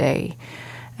once a day.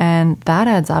 And that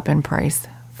adds up in price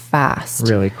fast.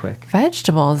 Really quick.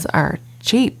 Vegetables are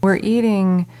cheap. We're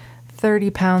eating 30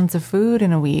 pounds of food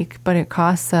in a week, but it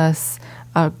costs us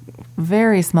a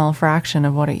very small fraction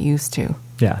of what it used to.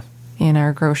 Yeah. In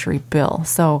our grocery bill.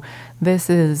 So this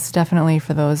is definitely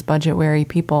for those budget-wary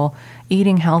people.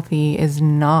 Eating healthy is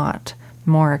not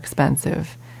more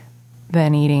expensive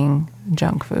than eating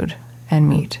junk food and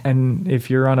meat. And if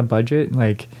you're on a budget,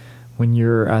 like when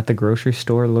you're at the grocery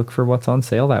store, look for what's on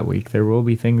sale that week. There will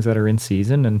be things that are in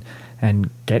season, and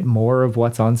get more of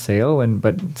what's on sale,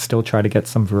 but still try to get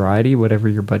some variety, whatever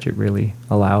your budget really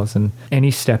allows. And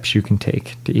any steps you can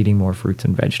take to eating more fruits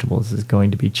and vegetables is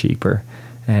going to be cheaper,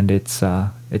 and it's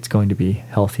going to be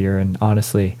healthier. And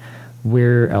honestly,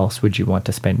 where else would you want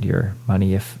to spend your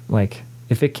money if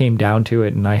it came down to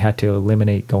it and I had to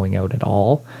eliminate going out at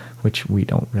all, which we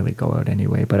don't really go out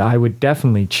anyway, but I would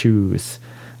definitely choose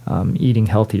eating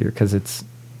healthier, because it's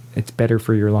better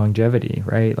for your longevity,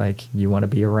 right? Like, you want to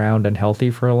be around and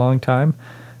healthy for a long time.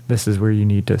 This is where you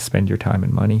need to spend your time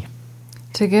and money.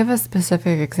 To give a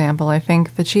specific example, I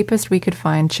think the cheapest we could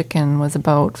find chicken was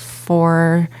about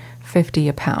 $4.50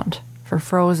 a pound for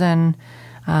frozen,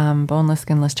 boneless,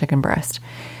 skinless chicken breast.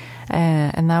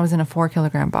 And that was in a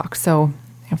 4-kilogram box, so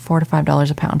 $4 to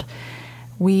 $5 a pound.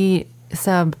 We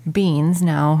sub beans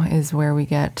now is where we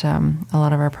get a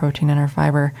lot of our protein and our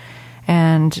fiber,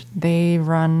 and they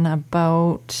run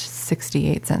about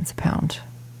 68 cents a pound.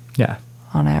 Yeah.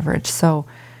 On average. So,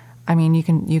 I mean, you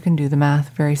can do the math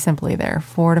very simply there.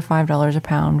 $4 to $5 a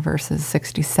pound versus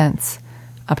 60 cents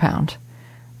a pound.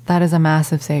 That is a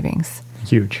massive savings.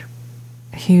 Huge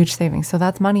savings. So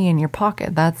that's money in your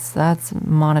pocket. That's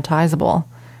monetizable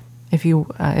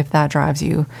if that drives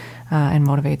you and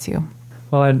motivates you.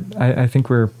 Well, I think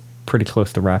we're pretty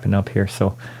close to wrapping up here,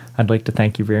 so I'd like to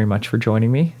thank you very much for joining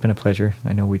me. It's been a pleasure.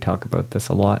 I know we talk about this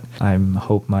a lot. I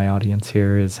hope my audience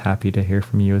here is happy to hear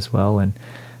from you as well, and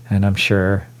I'm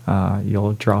sure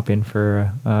you'll drop in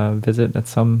for a visit at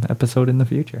some episode in the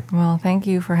future. Well, thank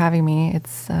you for having me.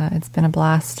 It's been a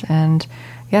blast, and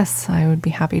yes, I would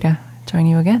be happy to join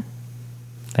you again.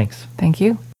 Thanks. Thank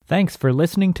you. Thanks for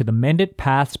listening to the Mended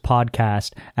Paths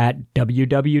podcast at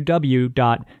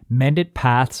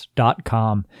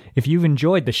www.mendedpaths.com. If you've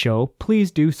enjoyed the show,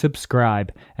 please do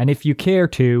subscribe. And if you care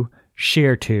to,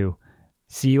 share to.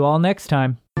 See you all next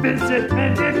time. Visit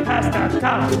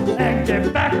mendedpaths.com and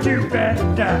get back to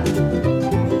better.